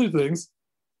few other things.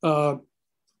 And,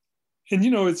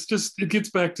 it gets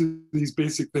back to these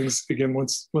basic things again.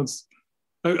 Once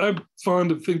I'm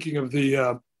fond of thinking of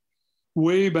the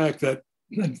way back that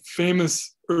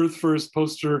famous Earth First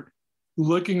poster,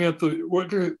 looking at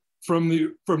from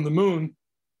the moon,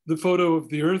 the photo of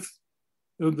the Earth,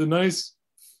 the nice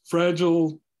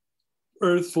fragile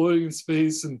Earth floating in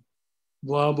space and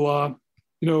blah blah.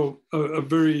 A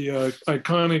very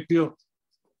iconic deal.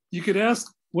 You could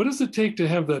ask, what does it take to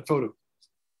have that photo?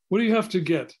 What do you have to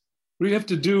get? What do you have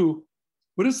to do?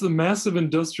 What is the massive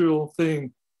industrial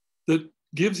thing that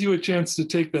gives you a chance to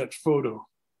take that photo?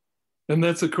 And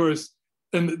that's, of course,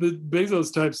 and the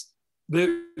Bezos types,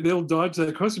 they'll dodge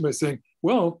that question by saying,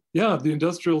 well, yeah, the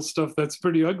industrial stuff, that's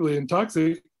pretty ugly and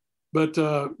toxic, but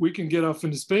we can get off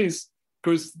into space. Of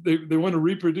course, they want to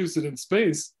reproduce it in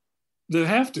space. They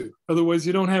have to, otherwise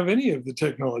you don't have any of the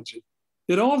technology.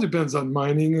 It all depends on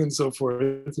mining and so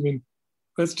forth. I mean,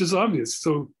 that's just obvious.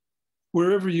 So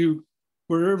wherever you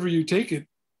take it,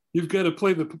 you've got to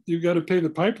pay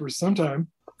the pipers sometime.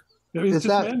 I mean,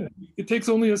 it takes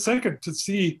only a second to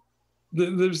see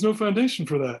there's no foundation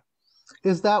for that.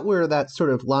 Is that where that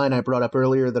sort of line I brought up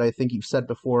earlier that I think you've said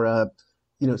before,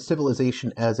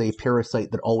 civilization as a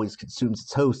parasite that always consumes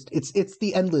its host?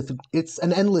 It's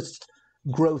an endless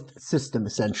growth system,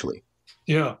 essentially.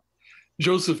 Yeah.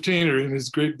 Joseph Tainer, in his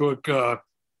great book,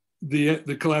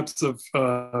 The Collapse of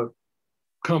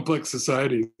Complex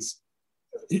Societies,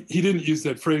 he didn't use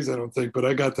that phrase, I don't think, but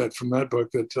I got that from that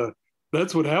book, that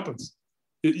that's what happens.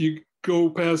 You go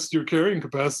past your carrying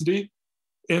capacity,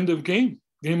 end of game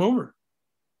over.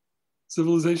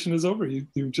 Civilization is over. You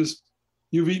just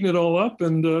you've eaten it all up,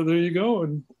 and there you go,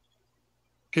 and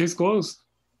case closed.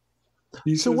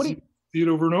 He So says what do you you, see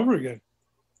it over and over again.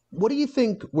 what do you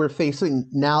think we're facing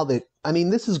now that, I mean,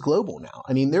 this is global now.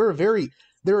 I mean, there are very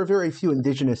few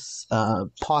indigenous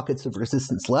pockets of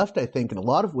resistance left, I think, in a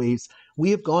lot of ways.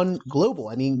 We have gone global.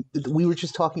 I mean, we were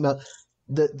just talking about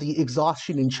the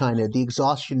exhaustion in China, the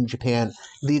exhaustion in Japan,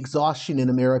 the exhaustion in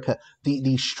America,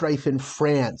 the strife in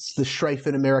France, the strife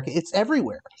in America. It's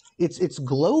everywhere. It's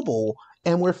global,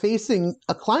 and we're facing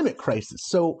a climate crisis.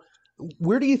 So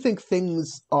where do you think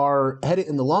things are headed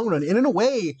in the long run? And in a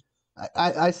way,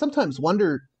 I sometimes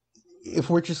wonder if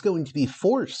we're just going to be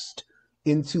forced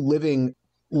into living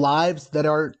lives that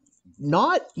are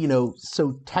not,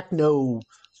 so techno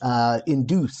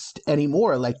induced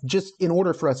anymore, like just in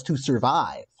order for us to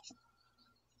survive.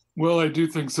 Well, I do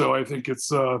think so. I think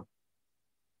it's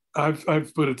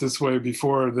I've put it this way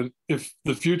before, that if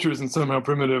the future isn't somehow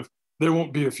primitive, there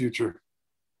won't be a future.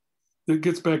 It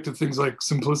gets back to things like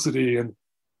simplicity and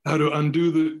how to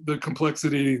undo the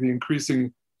complexity,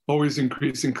 always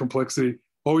increasing complexity,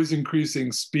 always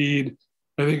increasing speed.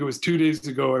 I think it was 2 days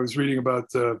ago I was reading about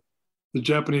the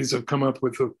Japanese have come up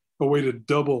with a way to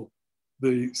double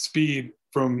the speed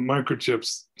from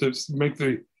microchips to make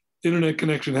the internet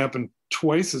connection happen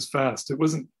twice as fast. It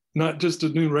wasn't not just a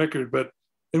new record,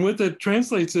 and what that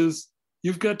translates is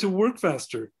you've got to work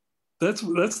faster. That's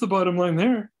the bottom line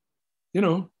there.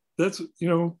 That's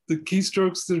the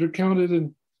keystrokes that are counted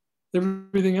and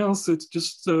everything else. It's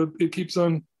just it keeps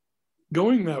on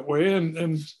going that way,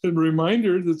 and a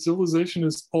reminder that civilization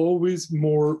is always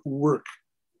more work.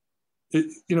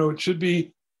 It should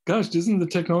be, gosh, isn't the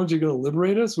technology going to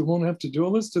liberate us? We won't have to do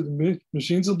all this. The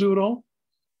machines will do it all.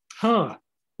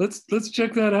 Let's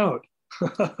check that out.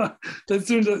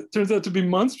 That turns out to be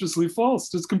monstrously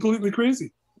false. It's completely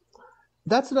crazy.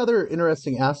 That's another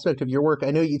interesting aspect of your work.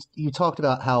 I know you talked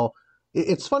about how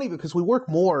it's funny because we work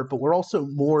more, but we're also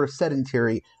more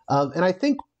sedentary. And I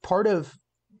think part of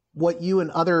what you and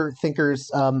other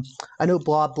thinkers, I know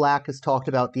Bob Black has talked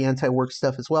about the anti-work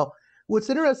stuff as well. What's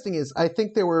interesting is I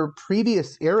think there were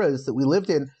previous eras that we lived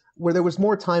in where there was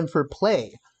more time for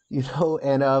play, and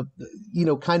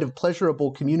kind of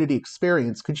pleasurable community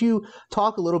experience. Could you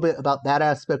talk a little bit about that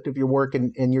aspect of your work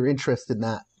and your interest in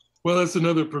that? Well, that's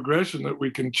another progression that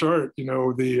we can chart.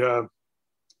 I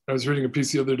was reading a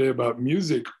piece the other day about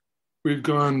music. We've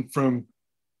gone from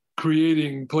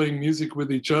playing music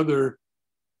with each other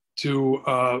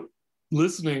to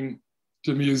listening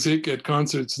to music at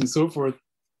concerts and so forth,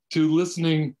 to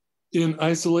listening in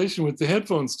isolation with the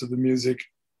headphones to the music.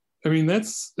 I mean, that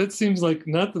seems like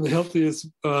not the healthiest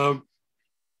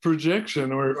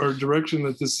projection or direction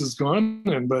that this has gone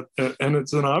in, and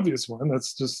it's an obvious one.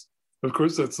 That's just, of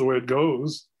course, that's the way it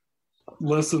goes.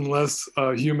 Less and less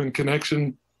human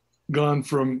connection, gone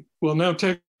from, well, now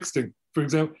texting, for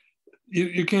example.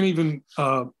 You can't even,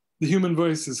 the human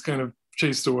voice is kind of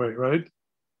chased away, right?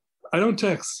 I don't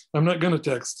text. I'm not going to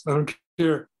text. I don't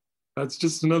care. That's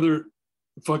just another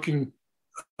fucking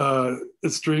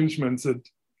estrangement that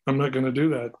I'm not going to do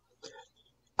that.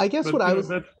 I guess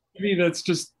to me, that's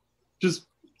just the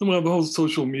whole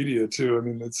social media too. I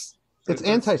mean, it's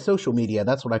anti-social media.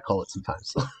 That's what I call it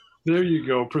sometimes. There you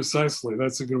go. Precisely.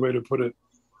 That's a good way to put it.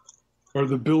 Or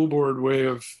the billboard way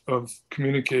of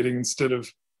communicating, instead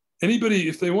of anybody,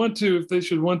 if they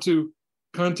should want to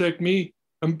contact me,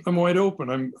 I'm wide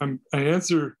open. I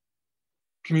answer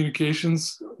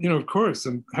communications, of course,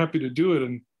 I'm happy to do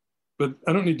it. But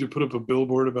I don't need to put up a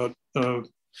billboard about,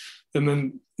 and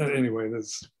then anyway,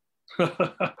 that's.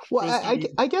 Well,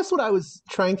 I guess what I was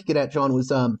trying to get at, John,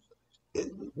 was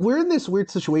we're in this weird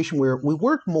situation where we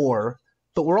work more,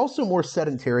 but we're also more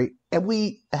sedentary, and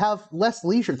we have less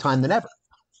leisure time than ever.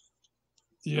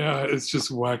 Yeah, it's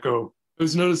just wacko. I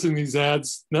was noticing these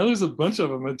ads. Now there's a bunch of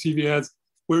them on TV ads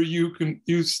where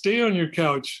you stay on your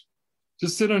couch,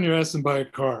 just sit on your ass and buy a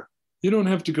car. You don't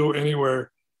have to go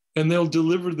anywhere, and they'll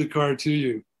deliver the car to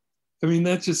you. I mean,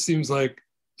 that just seems like,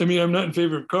 I'm not in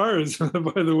favor of cars,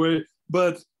 by the way,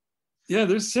 but yeah,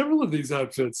 there's several of these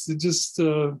outfits. It just,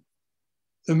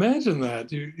 imagine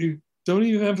that. You don't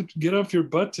even have to get off your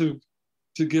butt to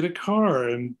get a car.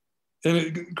 And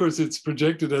of course, it's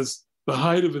projected as the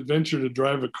height of adventure to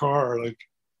drive a car, like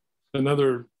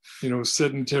another,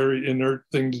 sedentary, inert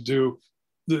thing to do.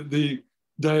 The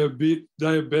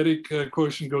diabetic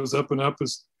quotient goes up and up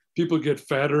as people get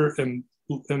fatter and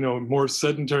more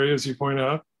sedentary, as you point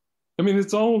out. I mean,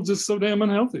 it's all just so damn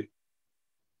unhealthy.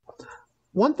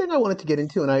 One thing I wanted to get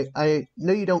into, and I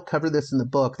know you don't cover this in the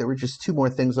book, there were just two more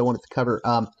things I wanted to cover.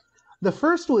 The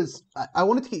first was I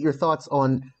wanted to get your thoughts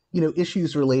on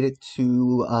issues related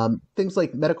to things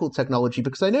like medical technology,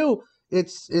 because I know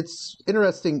it's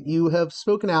interesting. You have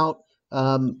spoken out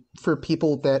for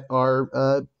people that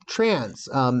are trans.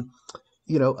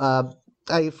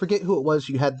 I forget who it was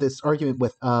you had this argument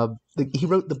with. He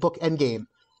wrote the book Endgame,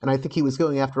 and I think he was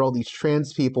going after all these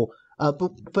trans people.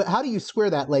 But how do you square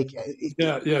that? Like,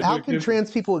 how can trans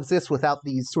people exist without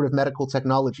these sort of medical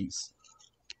technologies?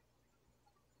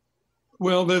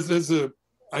 Well, there's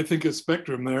I think a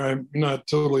spectrum there. I'm not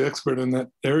totally expert in that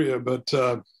area, but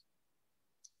the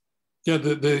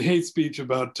hate speech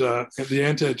about the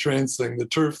anti-trans thing, the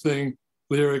turf thing,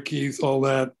 hierarchies, all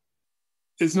that,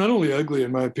 it's not only ugly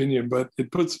in my opinion, but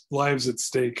it puts lives at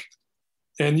stake.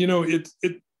 And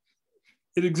it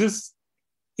exists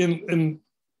in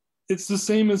it's the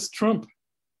same as Trump.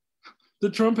 The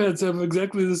Trump heads have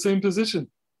exactly the same position.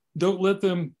 Don't let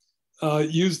them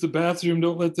use the bathroom.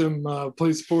 Don't let them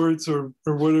play sports or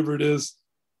whatever it is.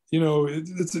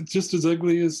 It's just as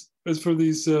ugly as for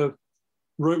these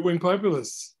right-wing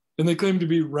populists. And they claim to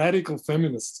be radical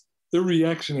feminists. They're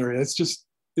reactionary.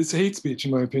 It's hate speech,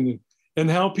 in my opinion. And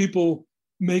how people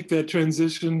make that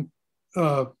transition,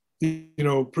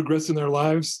 progress in their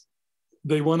lives.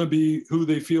 They want to be who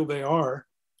they feel they are.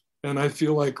 And I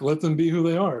feel like let them be who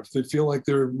they are. If they feel like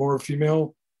they're more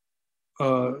female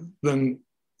or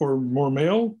more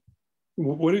male,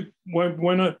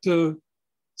 why not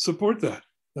support that?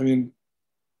 I mean,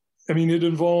 it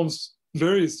involves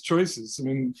various choices. I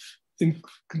mean,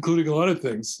 including a lot of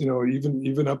things.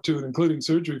 Even up to and including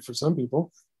surgery for some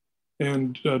people,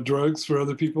 and drugs for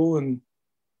other people. And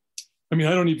I mean,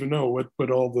 I don't even know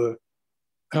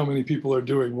how many people are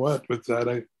doing what with that.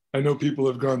 I know people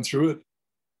have gone through it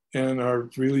and are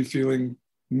really feeling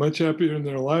much happier in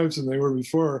their lives than they were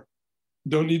before.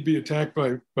 Don't need to be attacked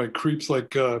by creeps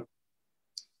like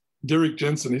Derek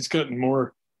Jensen. He's gotten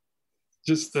more,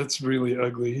 that's really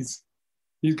ugly.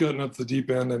 He's gotten up the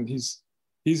deep end, and he's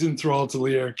enthralled to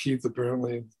Leah Keith,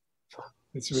 apparently.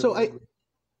 It's really so ugly.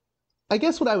 I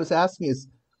guess what I was asking is,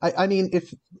 I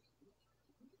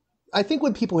think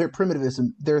when people hear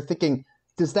primitivism, they're thinking,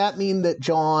 does that mean that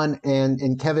John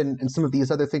and Kevin and some of these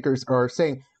other thinkers are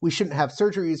saying we shouldn't have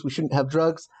surgeries, we shouldn't have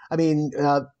drugs? I mean,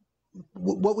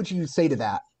 what would you say to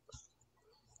that?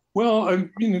 Well,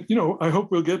 I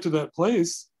hope we'll get to that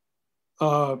place.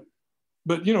 But,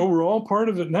 we're all part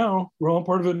of it now.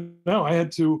 I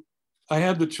had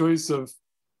the choice of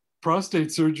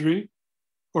prostate surgery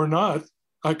or not.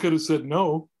 I could have said,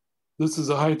 no, this is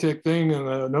a high-tech thing,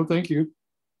 and no, thank you.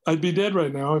 I'd be dead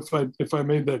right now if I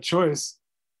made that choice.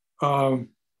 And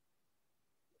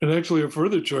actually, a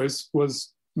further choice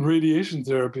was radiation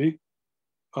therapy.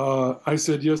 I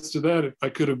said yes to that. I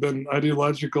could have been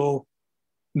ideological.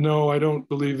 No, I don't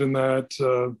believe in that.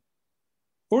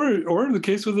 Or in the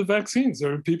case with the vaccines,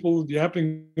 there are people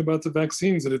yapping about the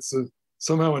vaccines that it's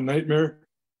somehow a nightmare.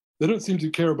 They don't seem to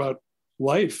care about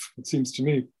life, it seems to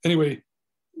me. Anyway,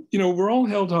 we're all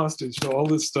held hostage to all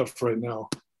this stuff right now.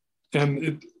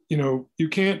 And you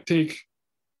can't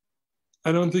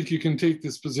I don't think you can take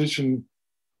this position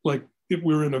like if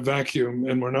we're in a vacuum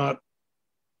and we're not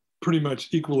pretty much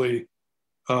equally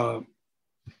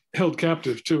held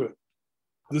captive to it.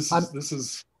 This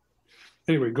is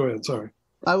anyway, go ahead, sorry.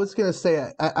 I was going to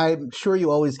say, I'm sure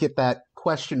you always get that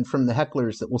question from the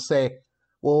hecklers that will say,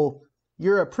 well,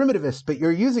 you're a primitivist, but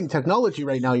you're using technology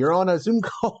right now. You're on a Zoom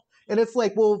call. And it's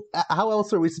like, well, how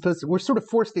else are we supposed to? We're sort of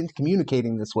forced into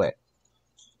communicating this way.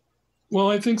 Well,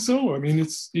 I think so. I mean,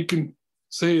 you can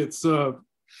say it's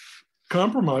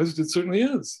compromised. It certainly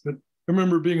is. But I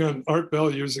remember being on Art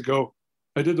Bell years ago.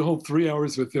 I did the whole 3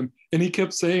 hours with him. And he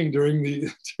kept saying during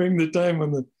the time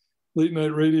on the late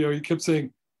night radio, he kept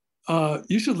saying,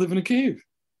 you should live in a cave.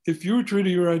 If you were true to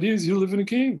your ideas, you live in a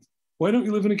cave. Why don't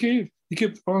you live in a cave? He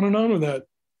kept on and on with that.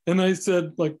 And I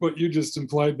said, like what you just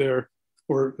implied there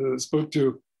or spoke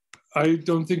to, I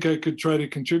don't think I could try to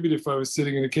contribute if I was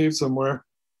sitting in a cave somewhere.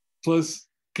 Plus,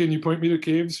 can you point me to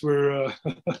caves where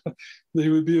they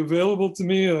would be available to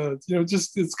me?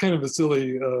 It's kind of a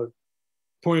silly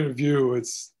point of view.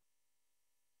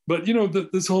 But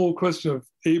this whole question of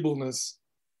ableness,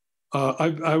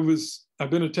 I've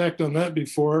been attacked on that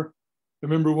before. I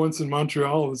remember once in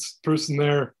Montreal, this person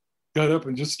there got up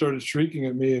and just started shrieking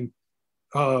at me.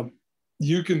 And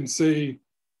you can say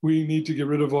we need to get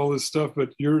rid of all this stuff,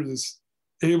 but you're this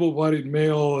able-bodied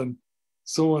male and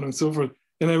so on and so forth.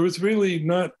 And I was really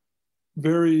not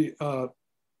very, I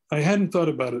hadn't thought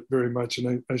about it very much,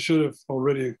 and I should have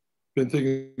already been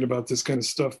thinking about this kind of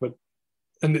stuff. But,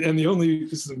 I'm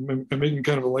making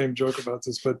kind of a lame joke about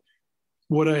this, but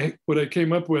what I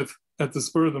came up with at the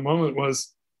spur of the moment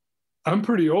was, I'm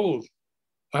pretty old.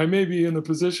 I may be in a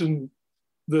position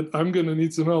that I'm going to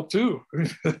need some help too.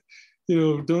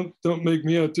 Don't make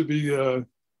me out to be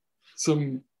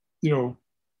some,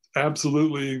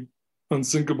 absolutely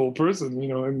unsinkable person.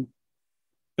 And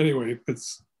anyway,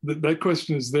 that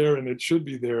question is there, and it should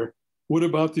be there. What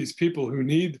about these people who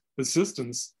need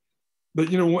assistance? But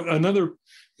another,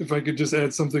 if I could just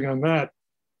add something on that,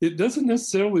 it doesn't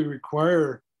necessarily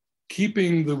require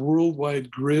keeping the worldwide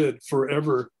grid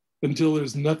forever until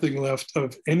there's nothing left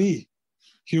of any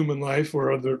human life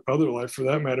or other life for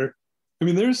that matter. I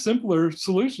mean, there's simpler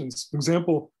solutions. For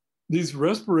example, these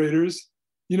respirators,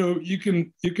 you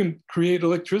can create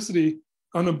electricity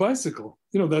on a bicycle.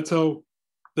 That's how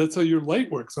your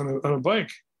light works on a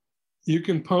bike. You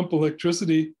can pump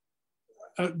electricity.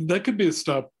 That could be a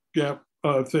stopgap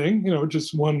thing.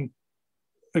 Just one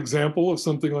example of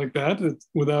something like that,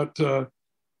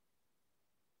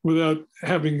 without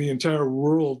having the entire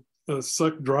world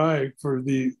sucked dry for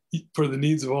the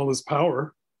needs of all this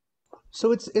power.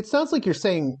 So it sounds like you're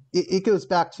saying it goes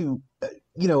back to,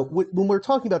 when we're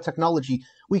talking about technology,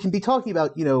 we can be talking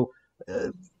about,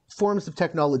 forms of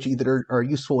technology that are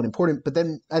useful and important. But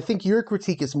then I think your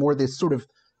critique is more this sort of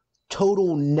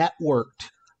total networked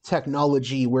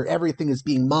technology where everything is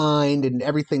being mined and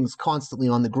everything's constantly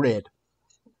on the grid.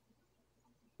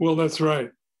 Well, that's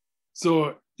right.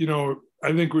 So,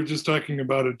 I think we're just talking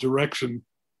about a direction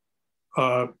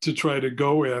to try to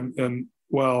go in. And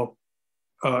while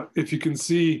if you can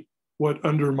see what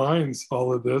undermines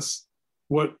all of this,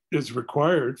 what is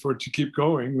required for it to keep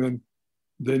going,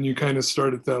 then you kind of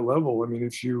start at that level. I mean,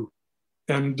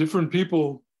 and different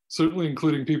people, certainly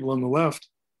including people on the left,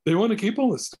 they want to keep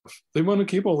all this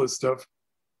stuff.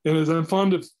 And as I'm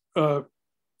fond of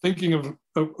thinking of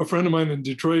a friend of mine in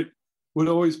Detroit would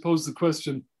always pose the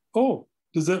question, "Oh,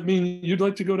 does that mean you'd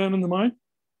like to go down in the mine?"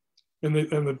 And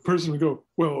the person would go,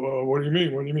 "Well, what do you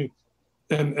mean? What do you mean?"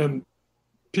 And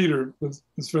Peter,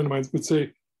 this friend of mine, would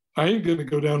say, "I ain't going to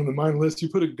go down in the mine unless you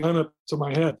put a gun up to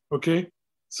my head, okay?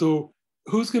 So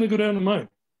who's going to go down the mine?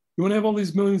 You want to have all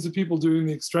these millions of people doing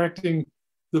the extracting,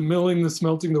 the milling, the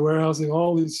smelting, the warehousing,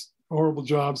 all these horrible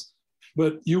jobs,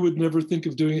 but you would never think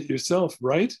of doing it yourself,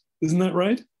 right? Isn't that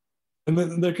right?" And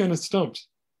then they're kind of stumped.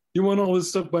 You want all this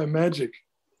stuff by magic.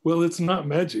 Well, it's not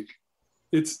magic.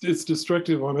 It's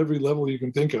destructive on every level you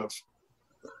can think of.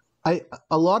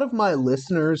 A lot of my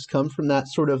listeners come from that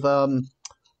sort of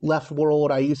left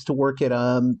world. I used to work at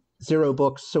Zero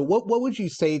Books. So what would you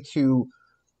say to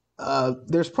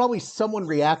there's probably someone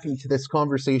reacting to this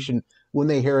conversation when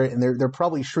they hear it, and they're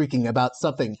probably shrieking about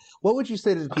something. What would you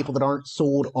say to the people that aren't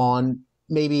sold on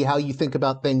maybe how you think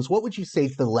about things? What would you say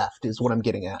to the left is what I'm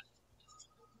getting at.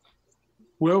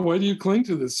 Well, why do you cling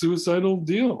to this suicidal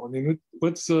deal? I mean,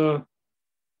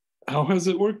 how has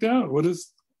it worked out? What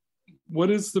is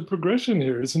the progression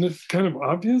here? Isn't it kind of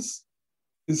obvious?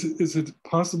 Is it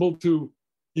possible to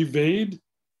evade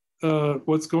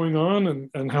what's going on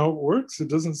and how it works? It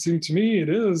doesn't seem to me it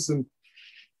is. And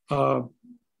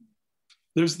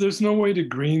there's no way to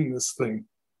green this thing.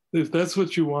 If that's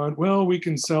what you want, well, we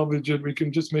can salvage it. We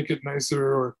can just make it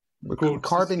nicer, or quote,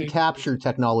 carbon capture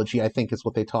technology, I think, is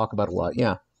what they talk about a lot.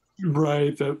 Yeah.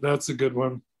 Right. That's a good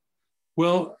one.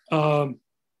 Well,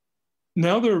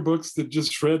 now there are books that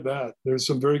just shred that. There's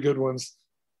some very good ones,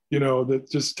 that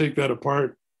just take that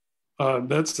apart.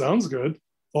 That sounds good.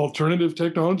 Alternative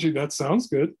technology, that sounds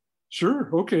good. Sure.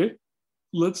 Okay.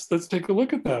 Let's take a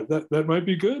look at that. That might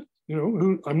be good.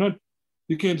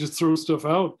 You can't just throw stuff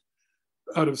out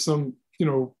of some,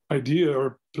 idea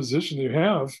or position you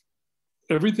have.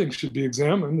 Everything should be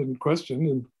examined and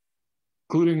questioned,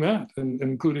 including that, and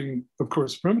including, of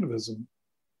course, primitivism.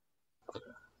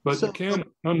 But you can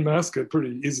unmask it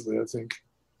pretty easily, I think.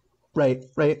 Right.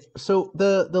 So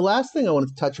the last thing I wanted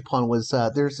to touch upon was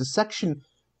there's a section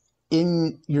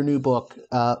in your new book,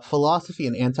 Philosophy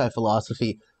and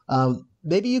Anti-Philosophy.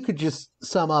 Maybe you could just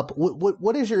sum up,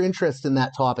 what is your interest in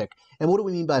that topic? And what do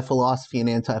we mean by philosophy and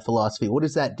anti-philosophy? What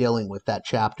is that dealing with, that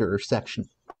chapter or section?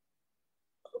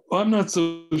 Well, I'm not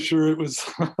so sure it was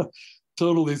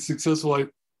totally successful.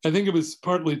 I think it was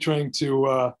partly trying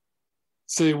to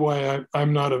say why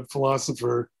I'm not a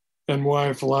philosopher and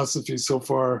why philosophy so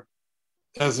far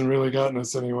hasn't really gotten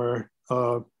us anywhere.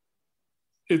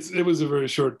 It was a very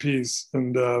short piece,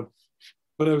 and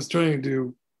but I was trying to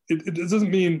do. It doesn't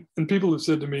mean, and people have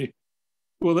said to me,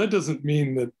 well, that doesn't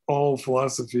mean that all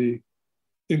philosophy,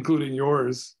 including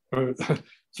yours,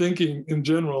 thinking in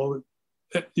general,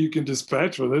 you can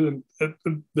dispatch with it,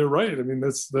 and they're right. I mean,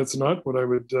 that's not what I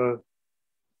would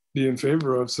be in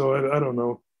favor of. So I don't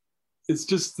know. It's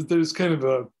just that there's kind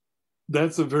of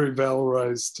that's a very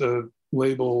valorized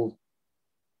label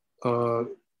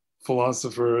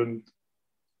philosopher, and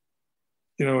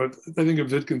I think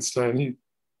of Wittgenstein.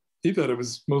 He thought it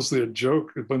was mostly a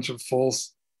joke, a bunch of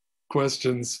false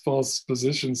questions, false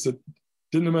positions that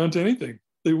didn't amount to anything.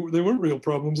 They weren't real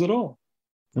problems at all.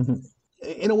 Mm-hmm.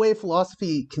 In a way,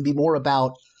 philosophy can be more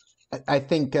about, I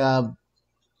think,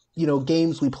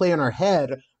 games we play in our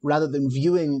head rather than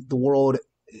viewing the world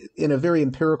in a very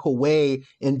empirical way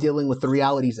and dealing with the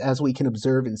realities as we can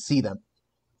observe and see them.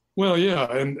 Well,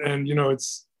 yeah, and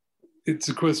it's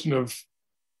a question of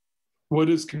what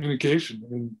is communication. I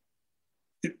mean,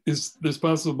 it's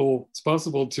possible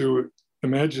to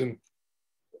imagine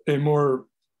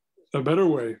a better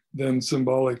way than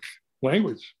symbolic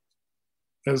language,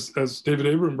 as David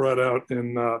Abram brought out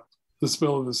in The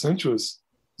Spell of the Sensuous.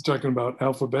 He's talking about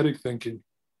alphabetic thinking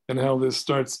and how this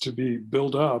starts to be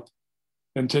built up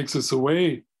and takes us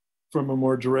away from a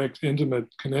more direct, intimate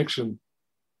connection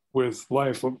with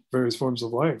life, various forms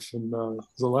of life. And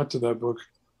there's a lot to that book.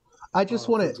 I just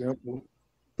want to,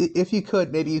 if you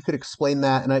could, maybe you could explain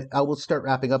that, and I will start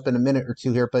wrapping up in a minute or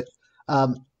two here, but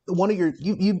one of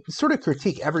you sort of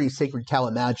critique every sacred cow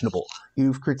imaginable.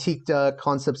 You've critiqued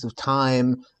concepts of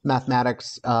time,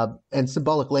 mathematics, and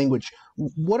symbolic language.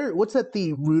 What's at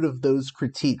the root of those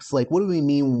critiques? Like, what do we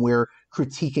mean when we're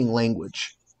critiquing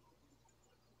language?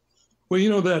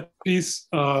 Well, that piece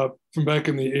from back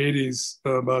in the 80s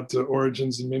about the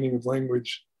origins and meaning of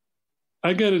language,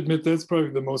 I got to admit that's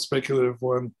probably the most speculative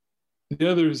one. The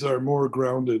others are more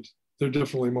grounded. They're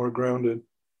definitely more grounded.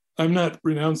 I'm not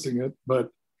renouncing it, but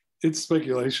it's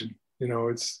speculation.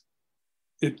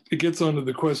 It gets onto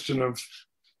the question of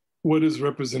what is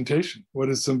representation, what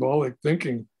is symbolic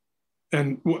thinking.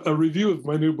 And a review of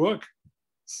my new book,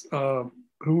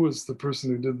 who was the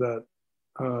person who did that?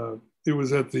 It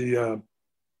was at the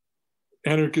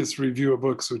Anarchist Review of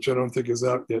Books, which I don't think is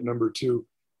out yet, number 2.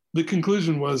 The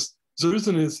conclusion was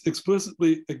Zerzan is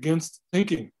explicitly against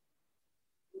thinking.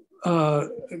 God,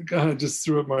 I just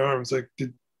threw up my arms. Like,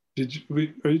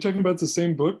 are you talking about the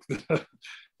same book that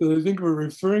I think we're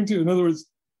referring to? In other words,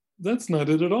 that's not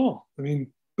it at all. I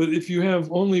mean, but if you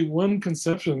have only one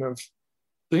conception of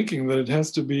thinking, that it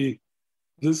has to be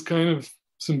this kind of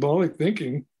symbolic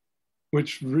thinking,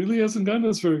 which really hasn't gotten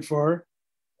us very far,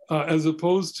 as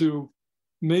opposed to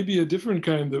maybe a different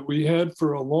kind that we had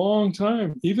for a long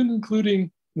time, even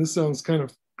including, this sounds kind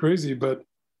of crazy, but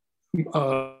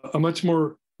a much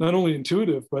more, not only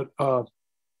intuitive, but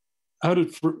how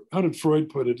did Freud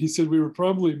put it? He said we were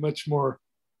probably much more,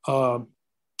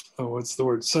 what's the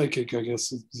word? Psychic, I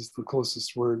guess is the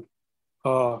closest word.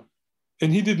 And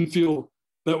he didn't feel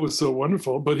that was so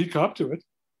wonderful, but he copped to it.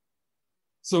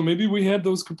 So maybe we had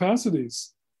those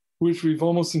capacities, which we've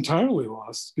almost entirely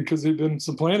lost because they've been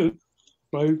supplanted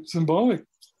by symbolic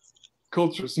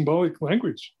culture, symbolic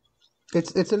language.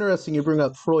 It's interesting you bring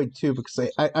up Freud too,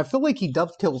 because I feel like he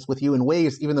dovetails with you in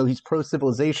ways, even though he's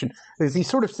pro-civilization, because he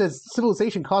sort of says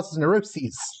civilization causes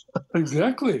neuroses.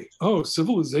 Exactly. Oh,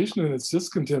 Civilization and its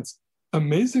Discontents,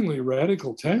 amazingly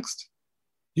radical text.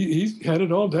 He had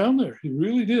it all down there. He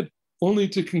really did. Only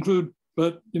to conclude,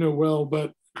 but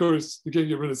of course you can't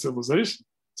get rid of civilization.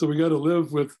 So we got to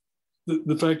live with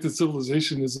the fact that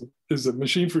civilization is a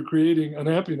machine for creating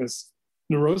unhappiness,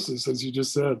 neurosis, as you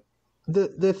just said.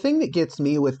 The thing that gets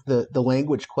me with the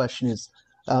language question is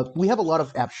we have a lot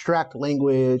of abstract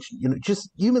language,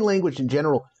 just human language in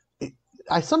general.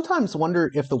 I sometimes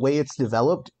wonder if the way it's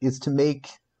developed is to make,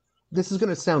 this is going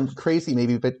to sound crazy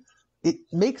maybe, but it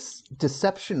makes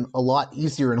deception a lot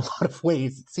easier in a lot of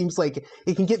ways. It seems like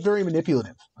it can get very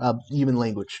manipulative, human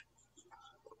language.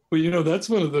 Well, that's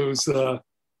one of those,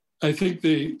 I think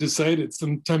they decided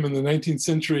sometime in the 19th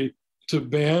century to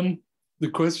ban the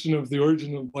question of the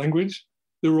origin of language.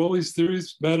 There were all these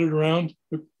theories battered around.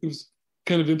 It was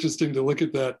kind of interesting to look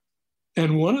at that.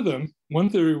 And one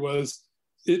theory was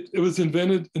it was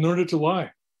invented in order to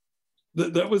lie.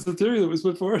 That was the theory that was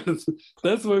put forward.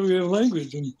 That's why we have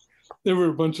language. And there were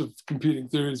a bunch of competing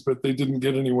theories, but they didn't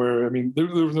get anywhere. I mean, there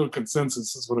was no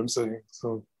consensus, is what I'm saying.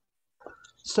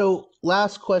 So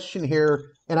last question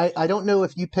here, and I don't know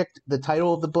if you picked the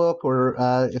title of the book or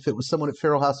if it was someone at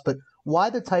Feral House, but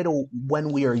why the title When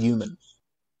We Are Human?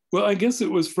 Well, I guess it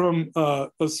was from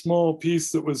a small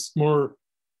piece that was more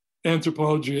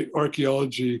anthropology,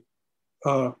 archaeology,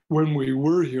 when we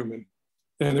were human.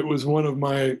 And it was one of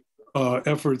my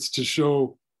efforts to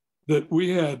show that we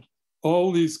had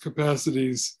all these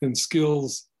capacities and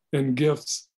skills and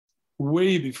gifts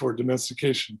way before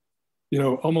domestication,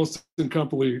 almost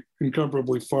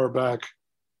incomparably far back,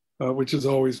 which has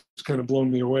always kind of blown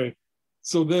me away.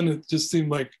 So then it just seemed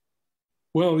like,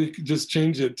 well, you could just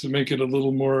change it to make it a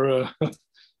little more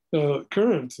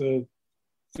current.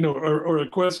 or a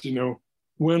question,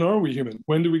 when are we human?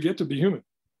 When do we get to be human?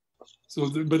 So,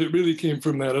 but it really came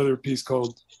from that other piece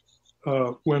called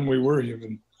When We Were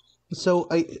Human. So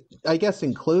I guess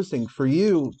in closing for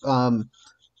you,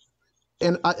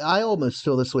 and I almost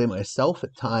feel this way myself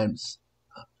at times,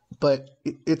 but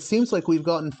it seems like we've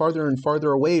gotten farther and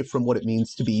farther away from what it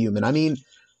means to be human. I mean,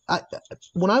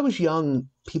 when I was young,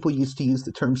 people used to use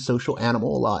the term social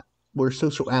animal a lot. We're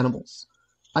social animals.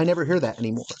 I never hear that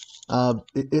anymore.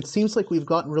 It seems like we've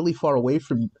gotten really far away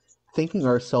from thinking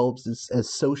ourselves as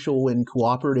social and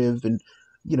cooperative, and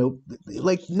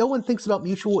like no one thinks about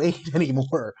mutual aid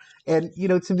anymore. And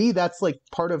to me, that's like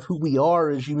part of who we are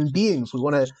as human beings. We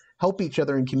want to help each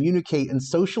other and communicate and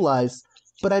socialize,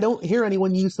 but I don't hear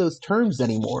anyone use those terms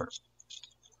anymore.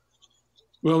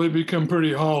 Well, they've become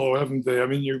pretty hollow, haven't they? I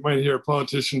mean, you might hear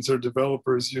politicians or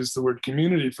developers use the word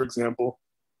community, for example,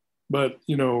 but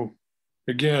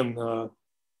again,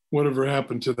 whatever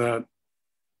happened to that?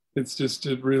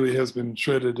 It really has been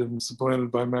shredded and supplanted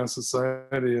by mass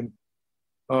society. And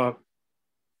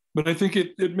but I think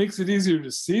it makes it easier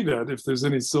to see that if there's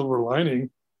any silver lining.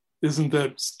 Isn't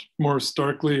that more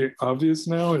starkly obvious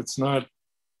now? It's not.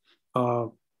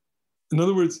 In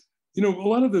other words, a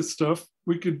lot of this stuff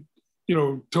we could,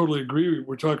 totally agree.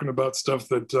 We're talking about stuff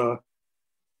that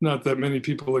not that many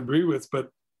people agree with. But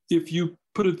if you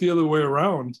put it the other way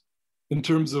around, in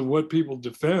terms of what people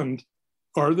defend,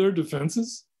 are there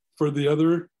defenses for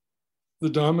the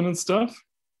dominant stuff?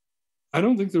 I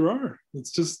don't think there are.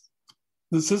 It's just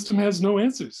the system has no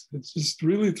answers. It's just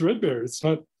really threadbare. It's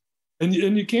not, and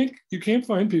you can't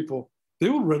find people. They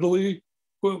will readily,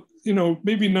 well,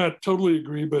 maybe not totally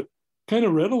agree, but kind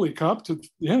of readily cop to,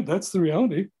 yeah, that's the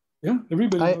reality. Yeah,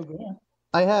 everybody knows that.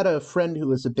 I had a friend who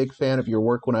was a big fan of your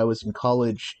work when I was in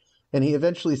college, and he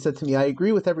eventually said to me, I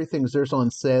agree with everything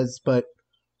Zerzan says, but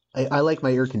I like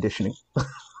my air conditioning.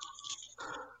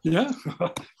 Yeah,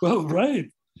 well, right.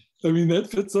 I mean, that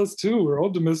fits us too. We're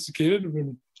all domesticated. I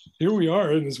mean, here we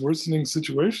are in this worsening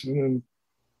situation,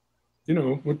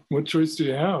 and what choice do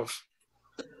you have?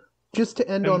 Just to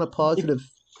end on a positive,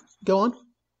 go on.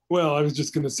 Well, I was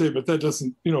just going to say, but that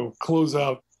doesn't, close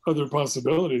out other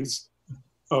possibilities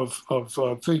of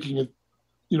thinking,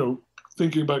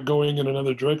 thinking about going in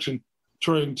another direction,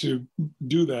 trying to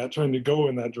go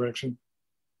in that direction.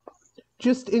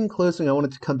 Just in closing, I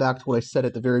wanted to come back to what I said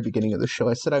at the very beginning of the show.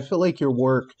 I said, I feel like your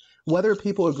work, whether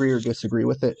people agree or disagree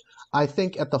with it, I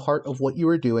think at the heart of what you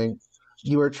are doing,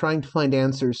 you are trying to find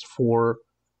answers for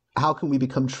how can we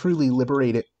become truly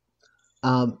liberated.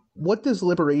 What does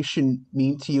liberation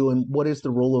mean to you, and what is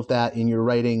the role of that in your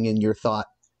writing and your thought?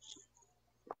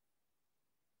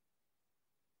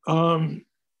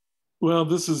 Well,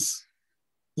 this is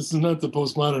not the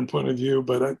postmodern point of view,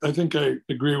 but I think I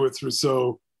agree with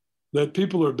Rousseau that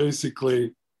people are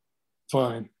basically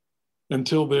fine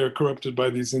until they're corrupted by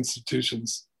these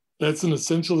institutions. That's an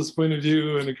essentialist point of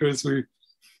view, and of course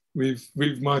we've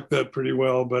mocked that pretty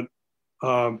well. But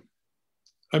I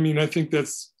mean, I think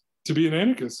that's to be an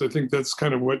anarchist. I think that's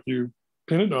kind of what you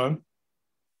pin it on.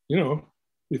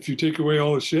 If you take away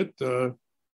all the shit,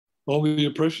 all the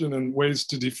oppression and ways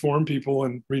to deform people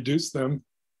and reduce them,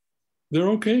 they're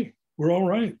okay. We're all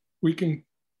right. We could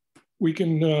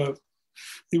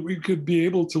be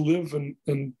able to live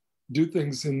and do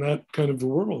things in that kind of a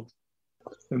world.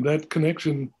 And that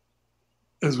connection,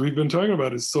 as we've been talking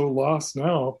about, is so lost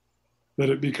now that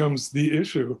it becomes the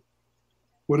issue.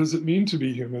 What does it mean to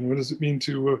be human? What does it mean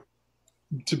to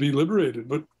be liberated?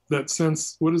 But that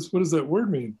sense, what does that word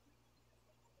mean?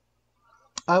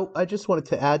 I just wanted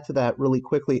to add to that really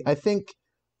quickly. I think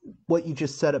what you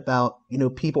just said about,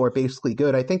 people are basically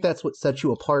good, I think that's what sets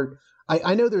you apart.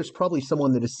 I know there's probably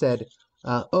someone that has said,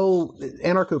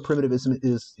 anarcho-primitivism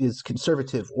is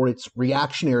conservative or it's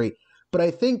reactionary. But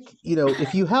I think,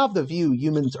 if you have the view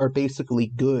humans are basically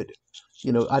good,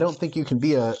 I don't think you can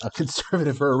be a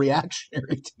conservative or a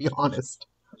reactionary, to be honest.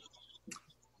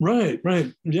 Right.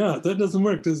 Yeah, that doesn't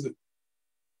work, does it?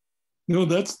 No,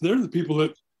 they're the people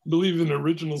that believe in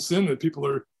original sin, that people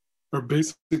are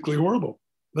basically horrible.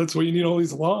 That's why you need all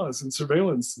these laws and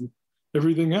surveillance and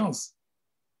everything else.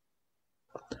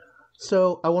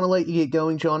 So I want to let you get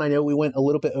going, John. I know we went a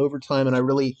little bit over time, and I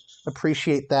really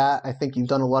appreciate that. I think you've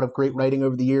done a lot of great writing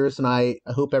over the years, and I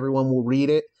hope everyone will read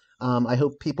it. I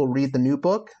hope people read the new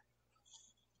book,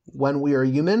 When We Are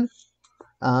Human.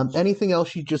 Anything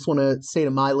else you just want to say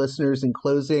to my listeners in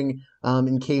closing,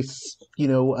 in case,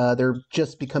 they're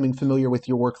just becoming familiar with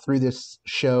your work through this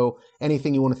show?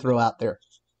 Anything you want to throw out there?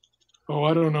 Oh,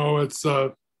 I don't know. It's I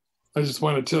just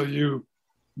want to tell you,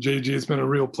 JG, it's been a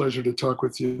real pleasure to talk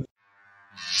with you.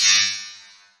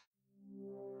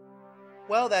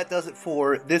 Well, that does it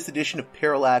for this edition of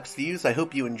Parallax Views. I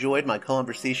hope you enjoyed my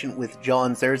conversation with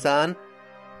John Zerzan.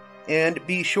 And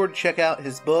be sure to check out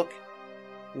his book,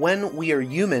 When We Are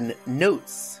Human,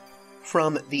 Notes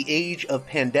from the Age of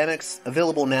Pandemics,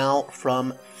 available now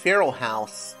from Feral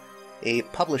House, a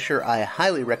publisher I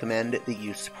highly recommend that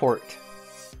you support.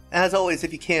 As always,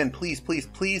 if you can, please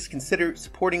consider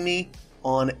supporting me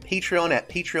on Patreon at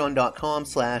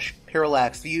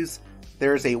patreon.com/parallaxviews.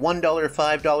 There's a $1,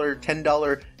 $5,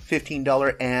 $10,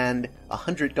 $15, and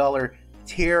 $100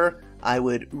 tier. I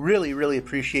would really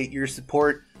appreciate your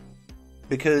support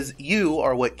because you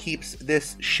are what keeps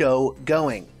this show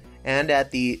going. And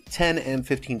at the $10 and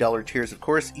 $15 tiers, of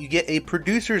course, you get a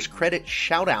producer's credit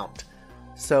shout-out.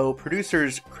 So,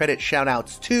 producer's credit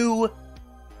shout-outs to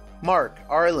Mark,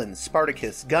 Arlen,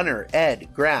 Spartacus, Gunnar, Ed,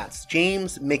 Gratz,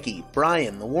 James, Mickey,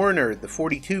 Brian, The Warner, The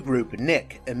 42 Group,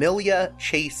 Nick, Amelia,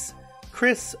 Chase,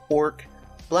 Chris, Ork,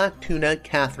 Black Tuna,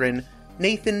 Catherine,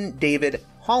 Nathan, David,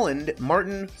 Holland,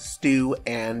 Martin, Stu,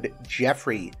 and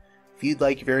Jeffrey. If you'd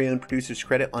like your very own producer's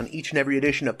credit on each and every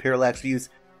edition of Parallax Views,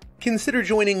 consider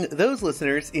joining those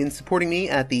listeners in supporting me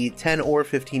at the $10 or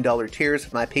 $15 tiers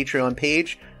of my Patreon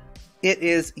page. It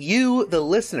is you, the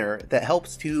listener, that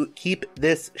helps to keep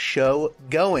this show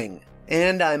going.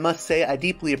 And I must say, I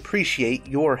deeply appreciate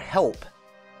your help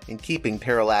in keeping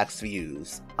Parallax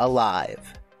Views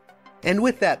alive. And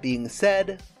with that being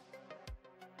said,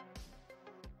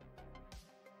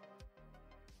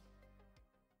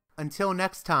 until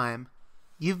next time,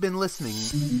 you've been listening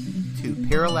to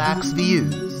Parallax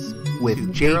Views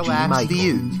with Parallax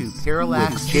Views to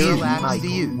Parallax Views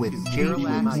with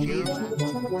Parallax Views.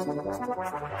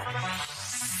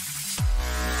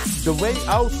 The way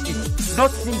out is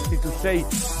not simply to say,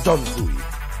 don't do it,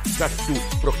 just to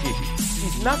prohibit.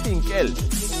 It's nothing else.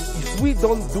 If we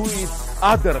don't do it,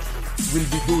 others will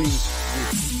be doing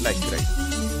it like crazy.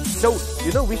 So,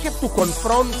 we have to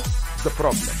confront the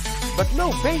problem. But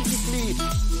no, basically,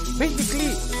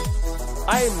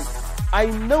 I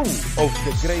know of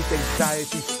the great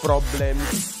anxieties,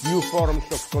 problems, new forms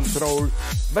of control,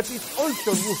 but it's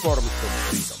also new forms of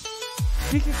freedom.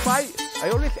 This is why I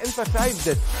always emphasize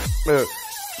that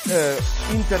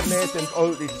internet and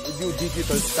all this new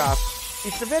digital stuff,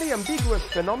 it's a very ambiguous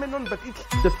phenomenon, but it's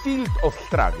the field of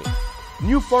struggle.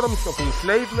 New forms of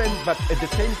enslavement, but at the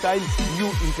same time, new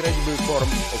incredible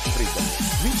forms of freedom.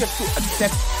 We have to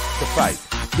accept the fight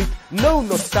with no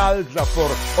nostalgia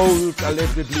for old,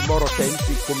 allegedly more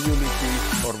authentic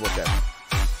communities or whatever.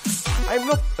 I'm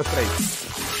not afraid.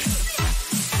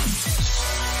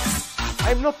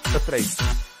 I'm not afraid.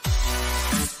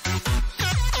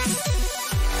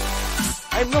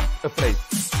 I'm not afraid.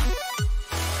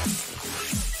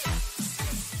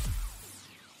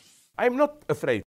 I'm not afraid.